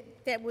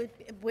that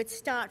would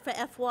start for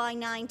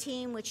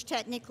FY19, which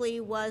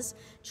technically was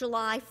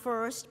July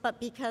 1st, but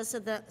because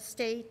of the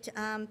state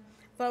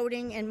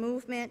voting and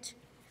movement.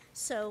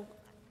 So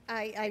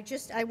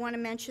I want to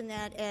mention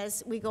that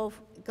as we go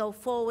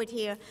forward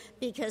here,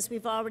 because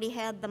we've already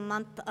had the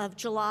month of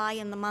July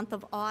and the month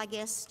of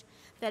August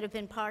that have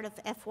been part of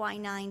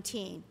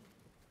FY19.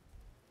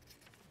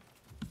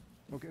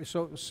 Okay,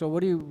 so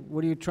what are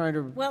you trying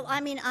to? Well,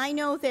 I mean, I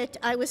know that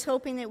I was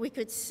hoping that we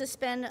could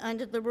suspend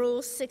under the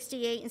rules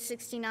 68 and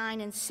 69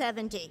 and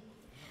 70.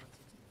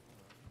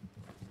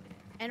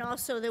 And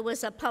also there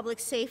was a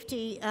public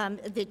safety,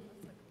 the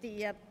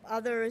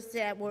others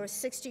that were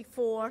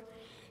 64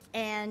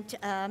 and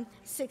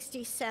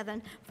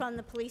 67 from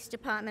the police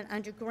department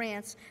under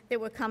grants that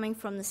were coming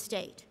from the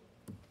state.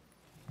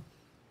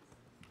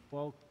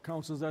 Well,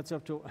 councilors, that's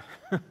up to,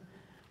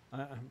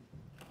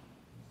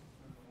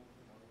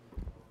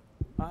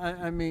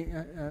 I mean,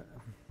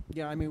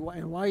 yeah, I mean,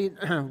 why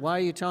are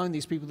you telling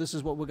these people this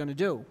is what we're going to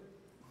do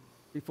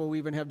before we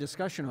even have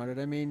discussion on it?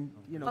 I mean,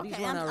 you know, these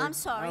Okay, are on I'm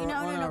sorry. No,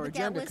 our but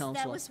agenda, Council.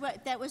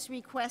 that was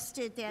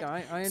requested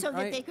Yeah, so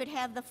that they could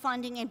have the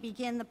funding and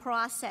begin the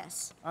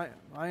process. I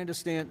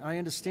understand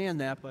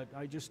that, but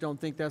I just don't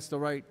think that's the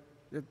right,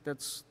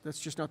 that's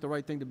just not the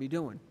right thing to be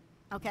doing.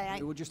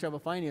 Okay, We'll just have a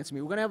finance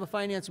meeting. We're going to have a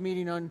finance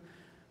meeting on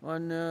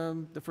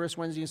the first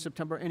Wednesday in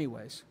September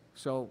anyways.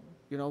 So,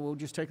 you know, we'll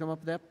just take them up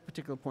at that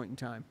particular point in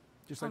time,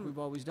 just like we've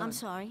always done. I'm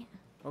sorry.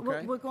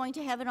 Okay. We're going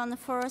to have it on the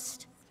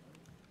 1st?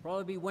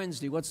 Probably be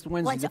Wednesday. What's the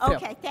Wednesday? The 5th.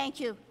 Okay, thank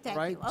you,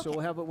 Right? Okay. So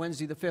we'll have it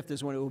Wednesday, the 5th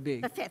is when it will be.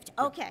 The 5th,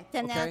 okay,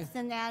 then Okay.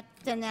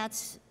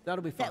 that's,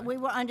 That'll be fine. we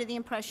were under the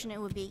impression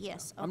it would be,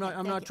 yes. I'm Okay,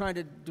 not thank you. trying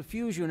to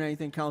diffuse you in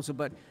anything, Council,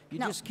 but you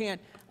No. just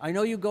can't, I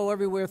know you go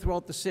everywhere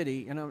throughout the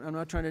city, and I'm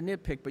not trying to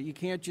nitpick, but you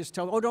can't just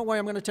tell, oh, don't worry,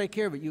 I'm going to take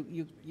care of it.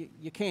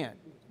 You can't.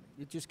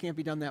 It just can't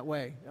be done that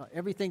way.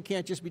 Everything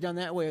can't just be done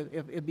that way.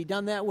 If it be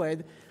done that way,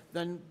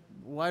 then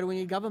why do we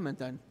need government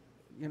then?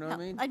 You know what I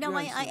mean? I know, You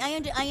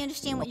understand? I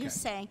understand what you're Okay.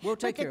 saying. We'll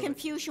take care But of the it.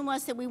 confusion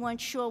was that we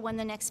weren't sure when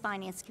the next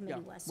finance committee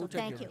Yeah, was, so we'll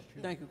take thank care you. of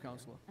it. Thank you,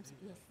 Counselor. Yes.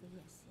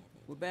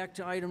 We're back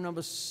to item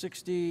number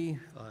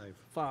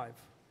 65.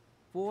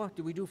 4?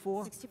 Did we do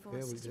 4? 64,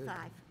 Yeah, we did.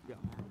 65. Yeah.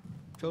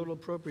 Total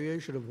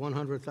appropriation of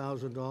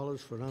 $100,000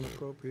 for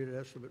unappropriated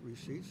estimate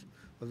receipts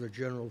of the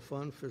general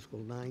fund fiscal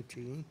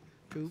 19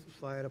 to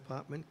fire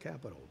department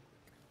capital.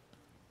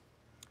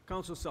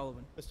 Council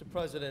Sullivan. Mr.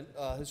 President,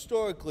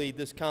 historically,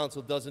 this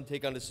council doesn't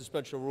take under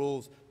suspension of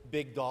rules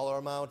big dollar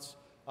amounts,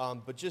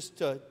 but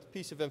just a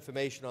piece of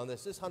information on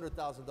this. This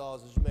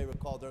 $100,000, as you may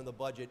recall during the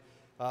budget,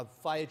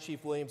 Fire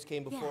Chief Williams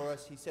came before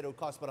us. He said it would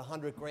cost about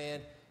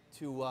 $100,000.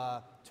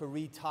 to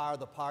retire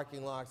the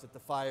parking lots at the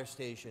fire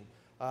station.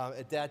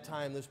 At that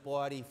time, this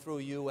body, through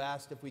you,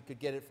 asked if we could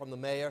get it from the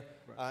mayor.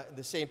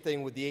 The same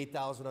thing with the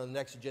 $8,000 on the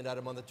next agenda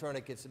item on the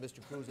tourniquets that Mr.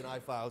 Cruz and I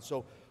filed.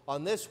 So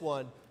on this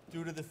one,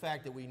 due to the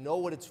fact that we know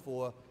what it's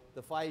for,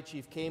 the fire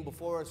chief came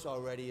before us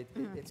already.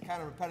 It's kind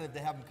of repetitive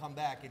to have him come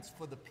back. It's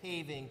for the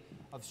paving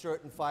of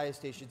certain fire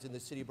stations in the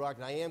city of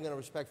Brockton. I am going to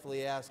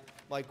respectfully ask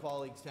my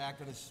colleagues to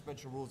act on the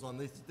suspension rules on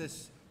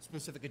this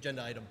specific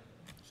agenda item.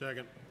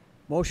 Second.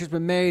 Motion's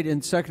been made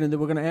and seconded that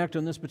we're going to act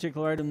on this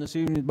particular item this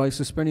evening by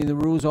suspending the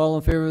rules. All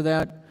in favor of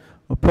that?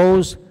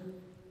 Opposed?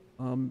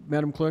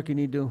 Madam Clerk, you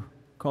need to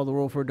call the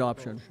roll for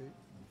adoption.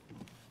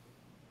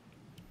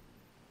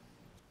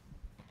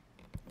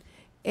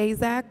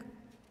 Azak.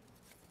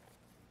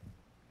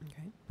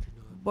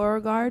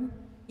 Beauregard.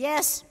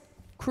 Yes.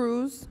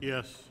 Cruz.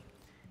 Yes.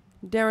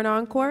 Darren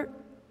Oncourt.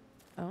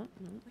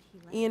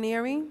 Ian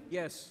Erie.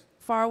 Yes.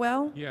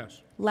 Farwell.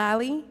 Yes.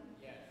 Lally.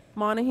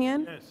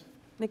 Monahan. Yes.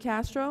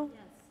 Nicastro.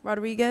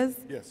 Rodriguez.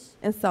 Yes.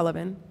 And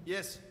Sullivan.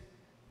 Yes.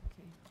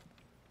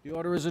 The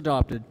order is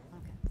adopted.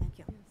 Thank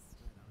you.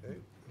 Okay,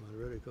 am I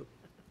ready? Go.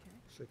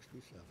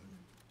 67.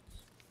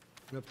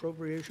 An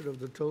appropriation of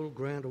the total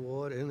grant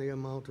award in the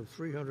amount of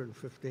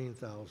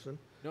 $315,000.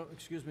 No,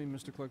 excuse me,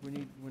 Mr. Clerk,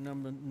 we're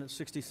number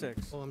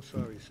 66. Oh, I'm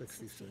sorry,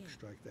 66,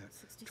 strike that.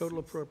 Total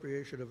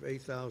appropriation of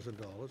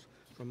 $8,000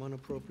 from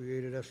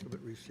unappropriated estimate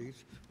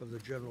receipts of the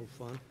general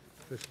fund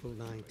fiscal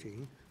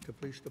 19 to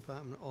police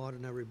department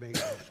ordinary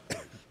maintenance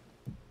claims.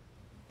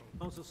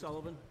 Council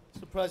Sullivan.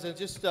 Mr. President,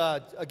 just,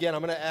 again,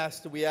 I'm going to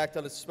ask that we act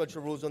on the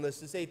suspension rules on this.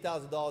 This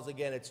 $8,000,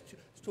 again, it's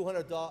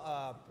 $200,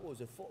 what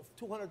was it,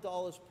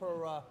 $200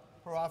 per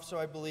officer,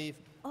 I believe.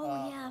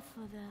 Oh, yeah,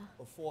 for the...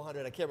 Or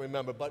 400, I can't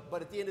remember. But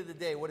at the end of the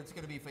day, what it's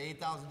going to be for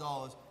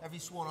 $8,000, every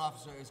sworn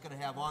officer is going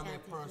to have on their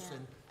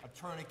person a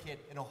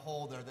tourniquet and a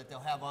holder that they'll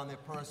have on their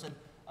person.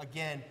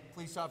 Again,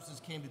 police officers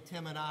came to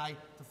Tim and I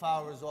to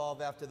file a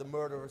resolve after the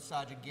murder of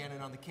Sergeant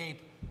Gannon on the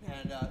Cape.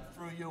 And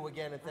through you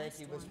again, and thank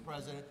you, Mr.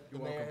 President, the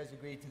mayor has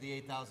agreed to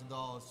the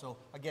 $8,000. So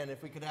again,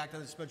 if we could act on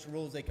the special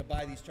rules, they could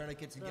buy these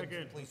tourniquets and give them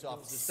to the police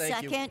officers.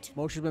 Thank you. Second.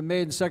 Motion's been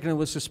made and seconded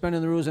with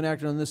suspending the rules and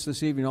acting on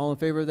this evening. All in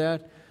favor of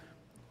that?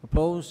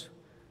 Opposed?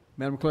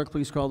 Madam Clerk,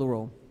 please call the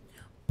roll.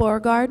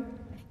 Beauregard.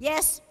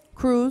 Yes.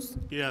 Cruz.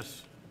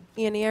 Yes.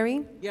 Ian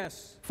Erie.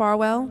 Yes.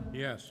 Farwell.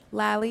 Yes.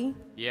 Lally.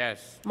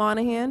 Yes.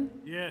 Monahan.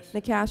 Yes.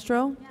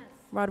 Nicastro.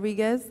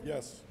 Rodriguez.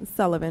 Yes. And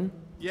Sullivan.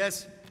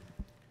 Yes.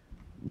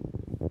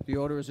 The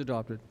order is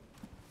adopted.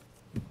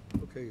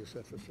 Okay, you're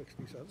set for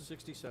 67.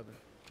 67.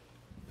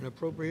 An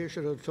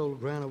appropriation of the total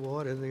grant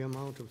award in the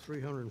amount of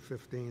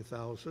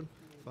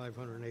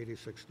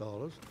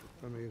 $315,586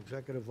 from the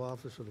Executive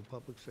Office of the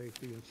Public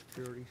Safety and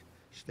Security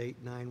State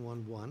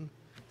 911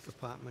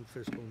 Department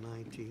Fiscal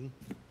 19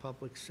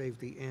 Public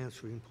Safety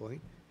Answering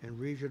Point and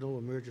Regional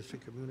Emergency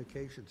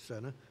Communications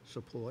Center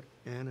Support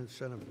and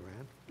Incentive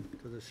Grant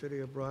to the City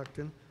of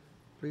Brockton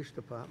Police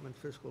Department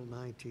Fiscal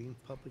 19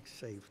 Public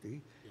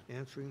Safety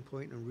Answering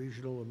Point and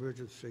Regional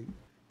Emergency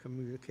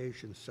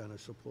Communications Center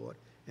Support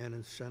and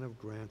Incentive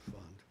Grant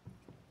Fund.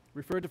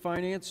 Referred to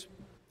Finance.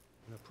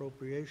 An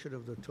appropriation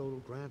of the total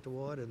grant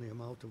award in the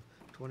amount of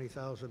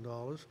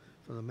 $20,000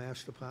 from the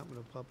Mass Department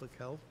of Public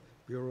Health,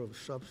 Bureau of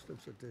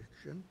Substance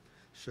Addiction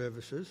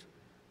Services,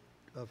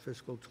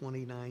 fiscal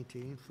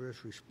 2019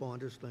 First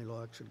Responders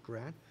Naloxone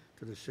Grant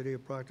to the City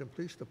of Brockton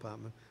Police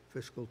Department,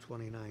 fiscal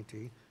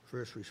 2019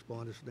 First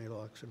Responders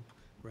Naloxone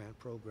Grant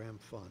Program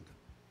Fund.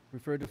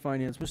 Referred to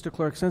Finance. Mr.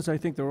 Clerk, since I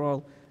think they're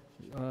all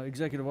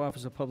Executive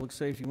Office of Public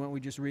Safety, why don't we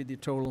just read the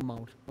total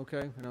amount,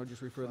 okay? And I'll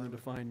just refer them to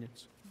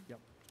Finance. Yep.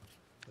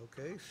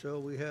 Okay, so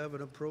we have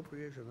an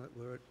appropriation,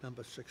 we're at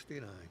number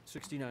 69.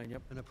 69,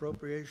 yep. An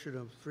appropriation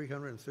of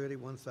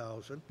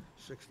 $331,062.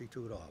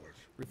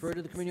 Refer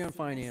to the Committee on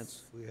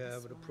Finance. We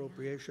have an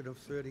appropriation of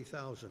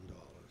 $30,000.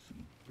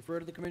 Refer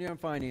to the Committee on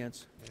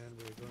Finance. And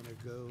we're going to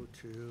go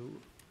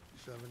to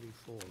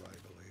 74, I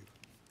believe.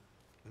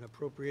 An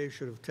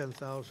appropriation of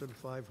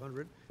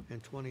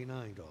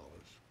 $10,529.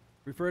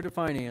 Refer to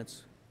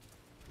Finance.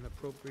 An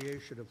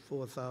appropriation of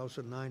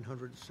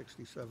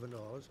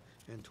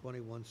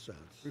 $4,967.21.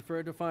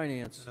 Refer to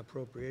Finance. An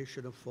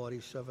appropriation of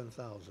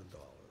 $47,000.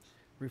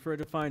 Refer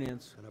to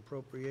Finance. An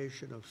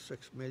appropriation of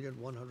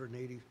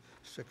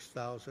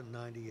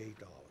 $6,186,098.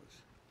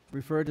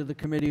 Refer to the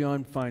Committee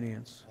on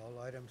Finance. All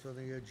items on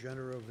the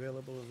agenda are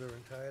available in their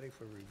entirety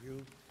for review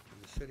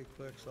in the city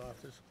clerk's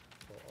office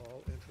for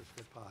all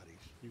interested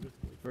parties.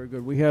 Very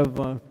good. We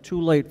have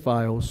 2 late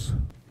files. Oh,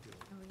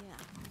 yeah.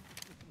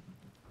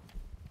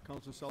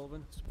 Council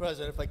Sullivan? Mr.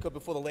 President, if I could,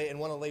 before the late, and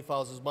one of the late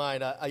files is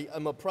mine.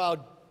 I'm a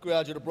proud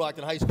graduate of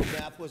Brockton High School.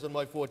 Math wasn't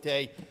my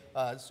forte,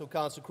 so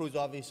Council Cruz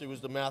obviously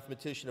was the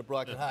mathematician at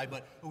Brockton High,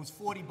 but it was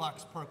 $40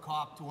 per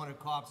cop, 200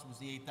 cops was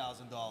the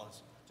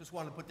 $8,000. Just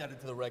wanted to put that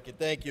into the record.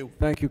 Thank you.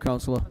 Thank you,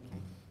 Councilor.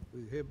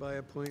 We hereby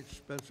appoint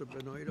Spencer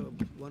Benoit of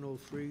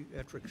 103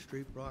 Ettrick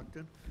Street,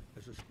 Brockton,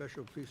 as a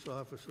special police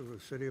officer of the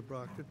City of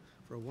Brockton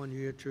for a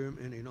 1-year term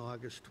ending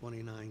August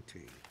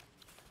 2019.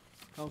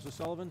 Council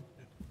Sullivan?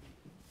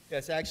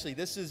 Yes, actually,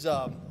 this is,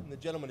 the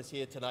gentleman is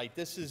here tonight.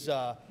 This is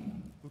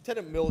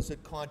Lieutenant Mills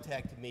that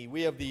contacted me.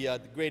 We have the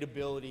great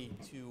ability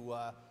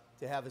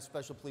to have a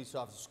special police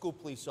officer, school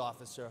police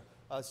officer,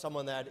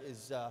 someone that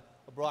is a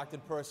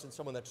Brockton person,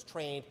 someone that's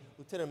trained.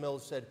 Lieutenant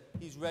Mills said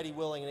he's ready,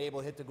 willing, and able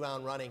to hit the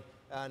ground running,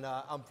 and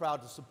I'm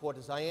proud to support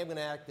this. I am going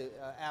to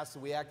ask that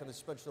we act on the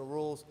suspension of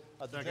rules.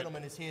 The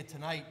gentleman is here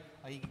tonight.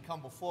 He can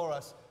come before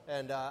us,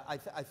 and I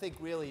think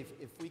really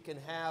if we can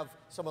have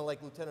someone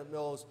like Lieutenant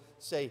Mills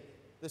say,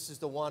 this is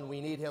the one,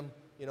 we need him,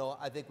 you know,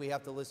 I think we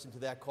have to listen to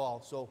that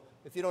call. So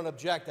if you don't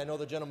object, I know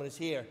the gentleman is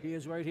here. He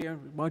is right here.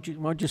 Why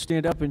don't you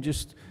stand up and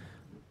just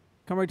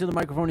come right to the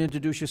microphone and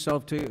introduce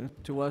yourself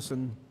to us,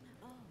 and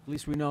at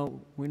least we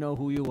know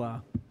who you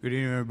are. Good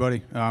evening,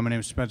 everybody. My name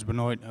is Spencer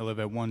Benoit. I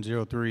live at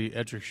 103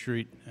 Ettrick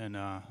Street, and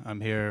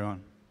I'm here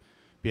on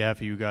behalf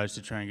of you guys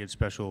to try and get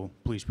special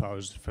police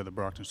powers for the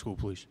Brockton School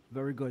Police.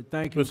 Very good.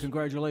 Thank you.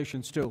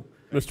 Congratulations, too.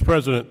 Mr.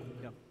 President,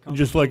 I'd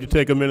just like to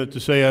take a minute to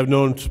say I've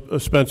known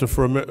Spencer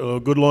for a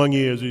good long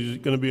years. He's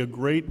going to be a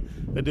great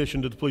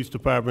addition to the police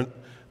department.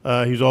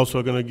 He's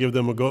also going to give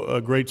them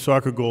a great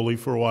soccer goalie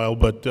for a while,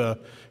 but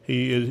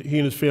he and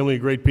his family are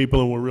great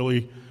people, and we're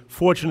really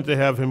fortunate to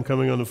have him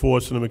coming on the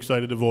force, and I'm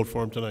excited to vote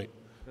for him tonight.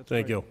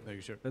 Thank you. Thank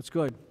you, sir. That's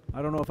good.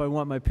 I don't know if I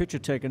want my picture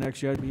taken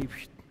next year. I'd be,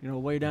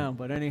 way down,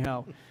 but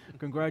anyhow,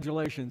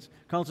 congratulations.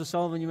 Councilor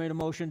Sullivan, you made a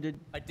motion,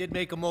 I did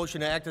make a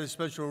motion to act on the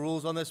special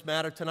rules on this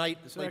matter tonight,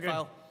 this late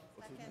file.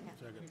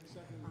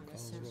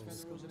 Suspend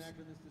the rules and act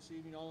on this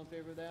evening. All in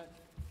favor of that?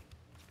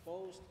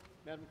 Opposed?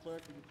 Madam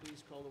Clerk, will you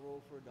please call the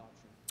roll for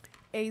adoption?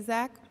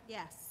 Azak?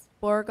 Yes.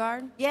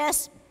 Beauregard?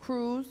 Yes.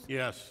 Cruz?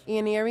 Yes.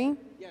 Ianieri?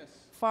 Yes.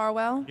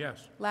 Farwell?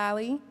 Yes.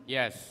 Lally?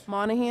 Yes.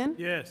 Monahan?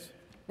 Yes.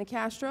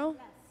 Nicastro?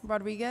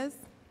 Rodriguez?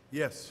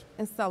 Yes.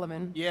 And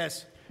Sullivan.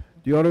 Yes.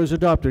 The order is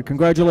adopted.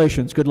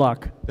 Congratulations. Good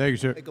luck. Thank you,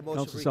 sir. Make a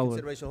motion for Councilor Sullivan.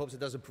 reconsideration, hopes it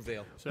doesn't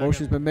prevail.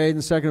 Motion's been made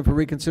and seconded for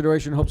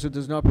reconsideration. Hopes it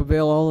does not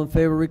prevail. All in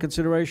favor of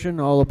reconsideration?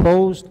 All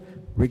opposed?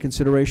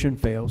 Reconsideration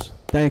fails.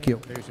 Thank you.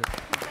 Thank you, sir.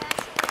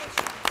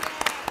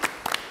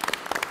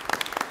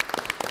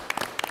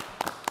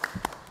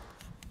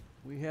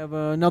 We have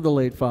another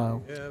late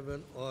file. We have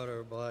an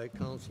order by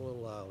Councilor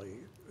Lally,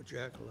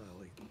 Jack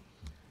Lally,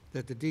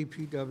 that the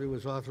DPW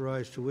is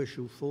authorized to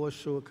issue 4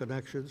 sewer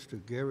connections to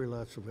Gary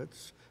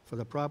Latzowitz for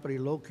the property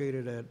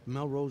located at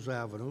Melrose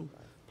Avenue,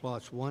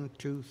 plots 1,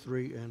 2,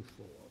 3, and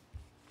 4.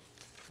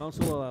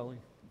 Councilor Lally.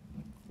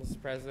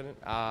 Mr. President,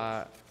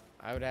 I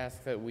would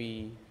ask that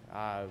we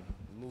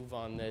move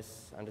on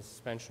this under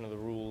suspension of the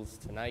rules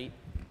tonight.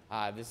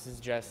 This is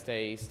just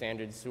a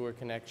standard sewer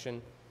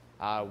connection.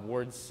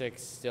 Ward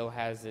 6 still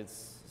has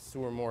its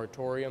sewer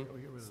moratorium,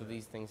 so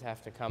these things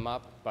have to come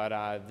up.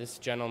 But this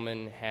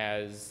gentleman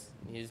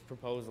his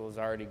proposal has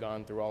already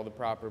gone through all the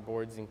proper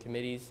boards and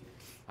committees.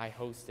 I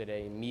hosted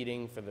a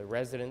meeting for the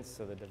residents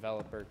so the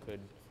developer could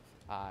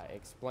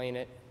explain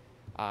it.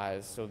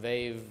 So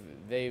they've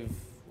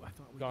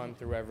gone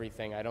through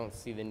everything. I don't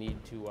see the need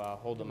to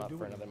hold them up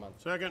for another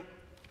month. Second.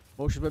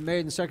 Motion's been made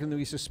and seconded that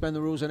we suspend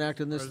the rules and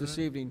act on this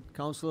evening.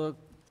 Councilor,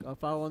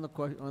 follow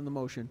on the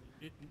motion.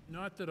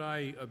 Not that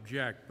I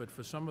object, but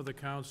for some of the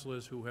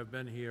councilors who have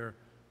been here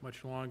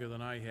much longer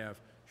than I have,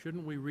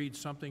 shouldn't we read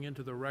something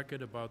into the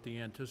record about the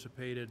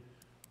anticipated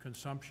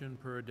consumption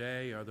per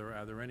day? Are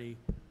there any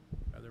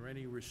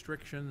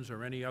restrictions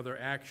or any other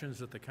actions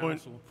that the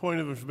council?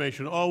 Point of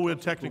information. All we're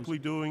technically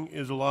doing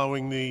is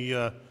allowing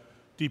the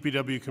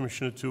DPW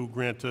commissioner to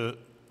grant a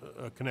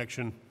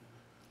connection,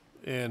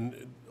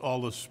 and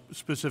all the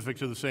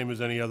specifics are the same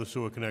as any other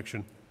sewer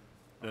connection.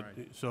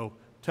 So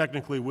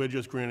technically, we're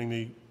just granting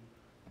the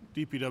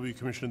DPW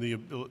commissioner the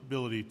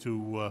ability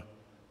to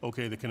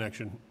okay the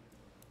connection.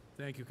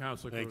 Thank you,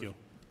 Councilor Cruz. Thank you.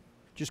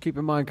 Just keep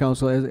in mind,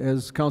 Councilor,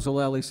 as Councilor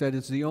Lally said,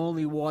 it's the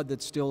only ward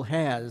that still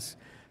has.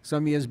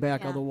 Some years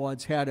back, other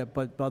wards had it,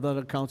 but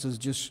other councils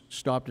just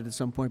stopped it at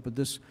some point. But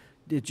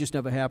it just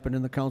never happened,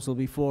 and the council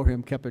before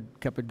him kept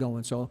it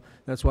going. So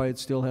that's why it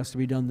still has to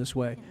be done this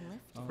way.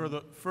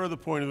 Further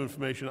point of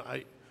information,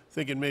 I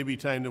think it may be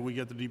time that we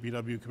get the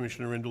DPW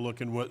commissioner in to look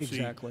and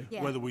see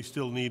whether we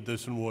still need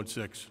this in Ward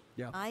 6.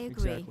 Yeah, I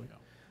agree. exactly.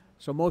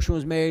 So motion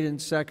was made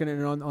and seconded,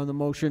 and on the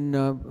motion,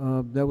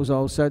 that was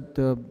all set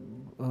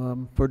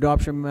for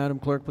adoption. Madam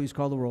Clerk, please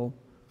call the roll.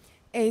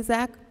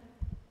 Azak?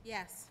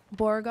 Yes.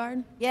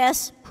 Beauregard?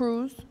 Yes.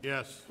 Cruz?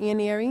 Yes.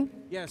 Ianieri?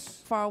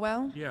 Yes.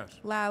 Farwell? Yes.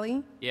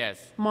 Lally? Yes.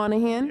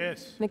 Monahan?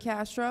 Yes.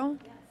 Nicastro?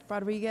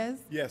 Rodriguez?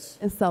 Yes.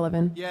 And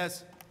Sullivan.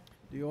 Yes.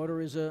 The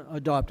order is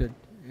adopted.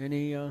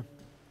 Any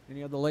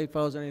other late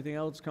files, anything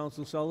else,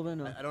 Councilor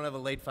Sullivan? I don't have a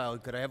late file.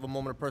 Could I have a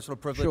moment of personal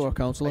privilege? Sure,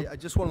 Councilor. I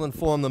just want to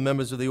inform the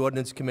members of the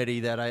Ordinance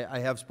Committee that I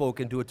have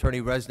spoken to Attorney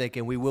Resnick,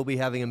 and we will be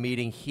having a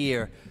meeting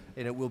here,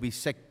 and it will be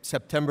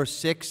September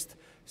 6th,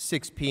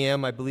 6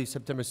 p.m. I believe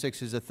September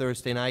 6th is a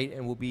Thursday night,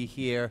 and we'll be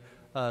here.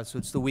 So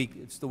it's the week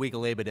of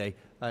Labor Day,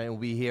 and we'll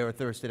be here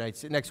Thursday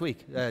night next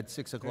week at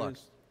 6 o'clock.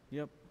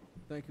 Yep.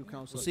 Thank you,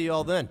 Councilor. We'll see you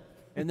all then.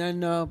 And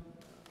then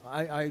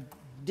I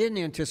didn't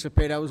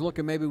anticipate. I was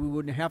looking maybe we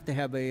wouldn't have to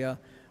have a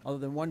other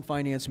than one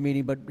finance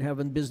meeting, but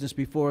having business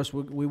before us.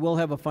 We will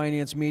have a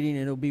finance meeting,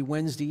 and it'll be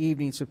Wednesday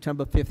evening,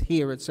 September 5th,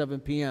 here at 7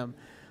 p.m.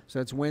 So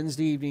that's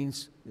Wednesday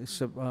evenings,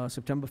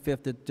 September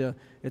 5th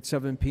at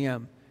 7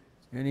 p.m.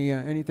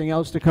 Anything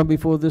else to come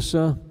before this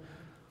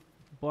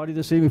body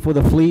this evening, before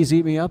the fleas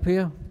eat me up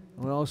here?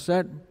 We're all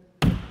set?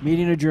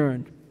 Meeting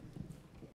adjourned.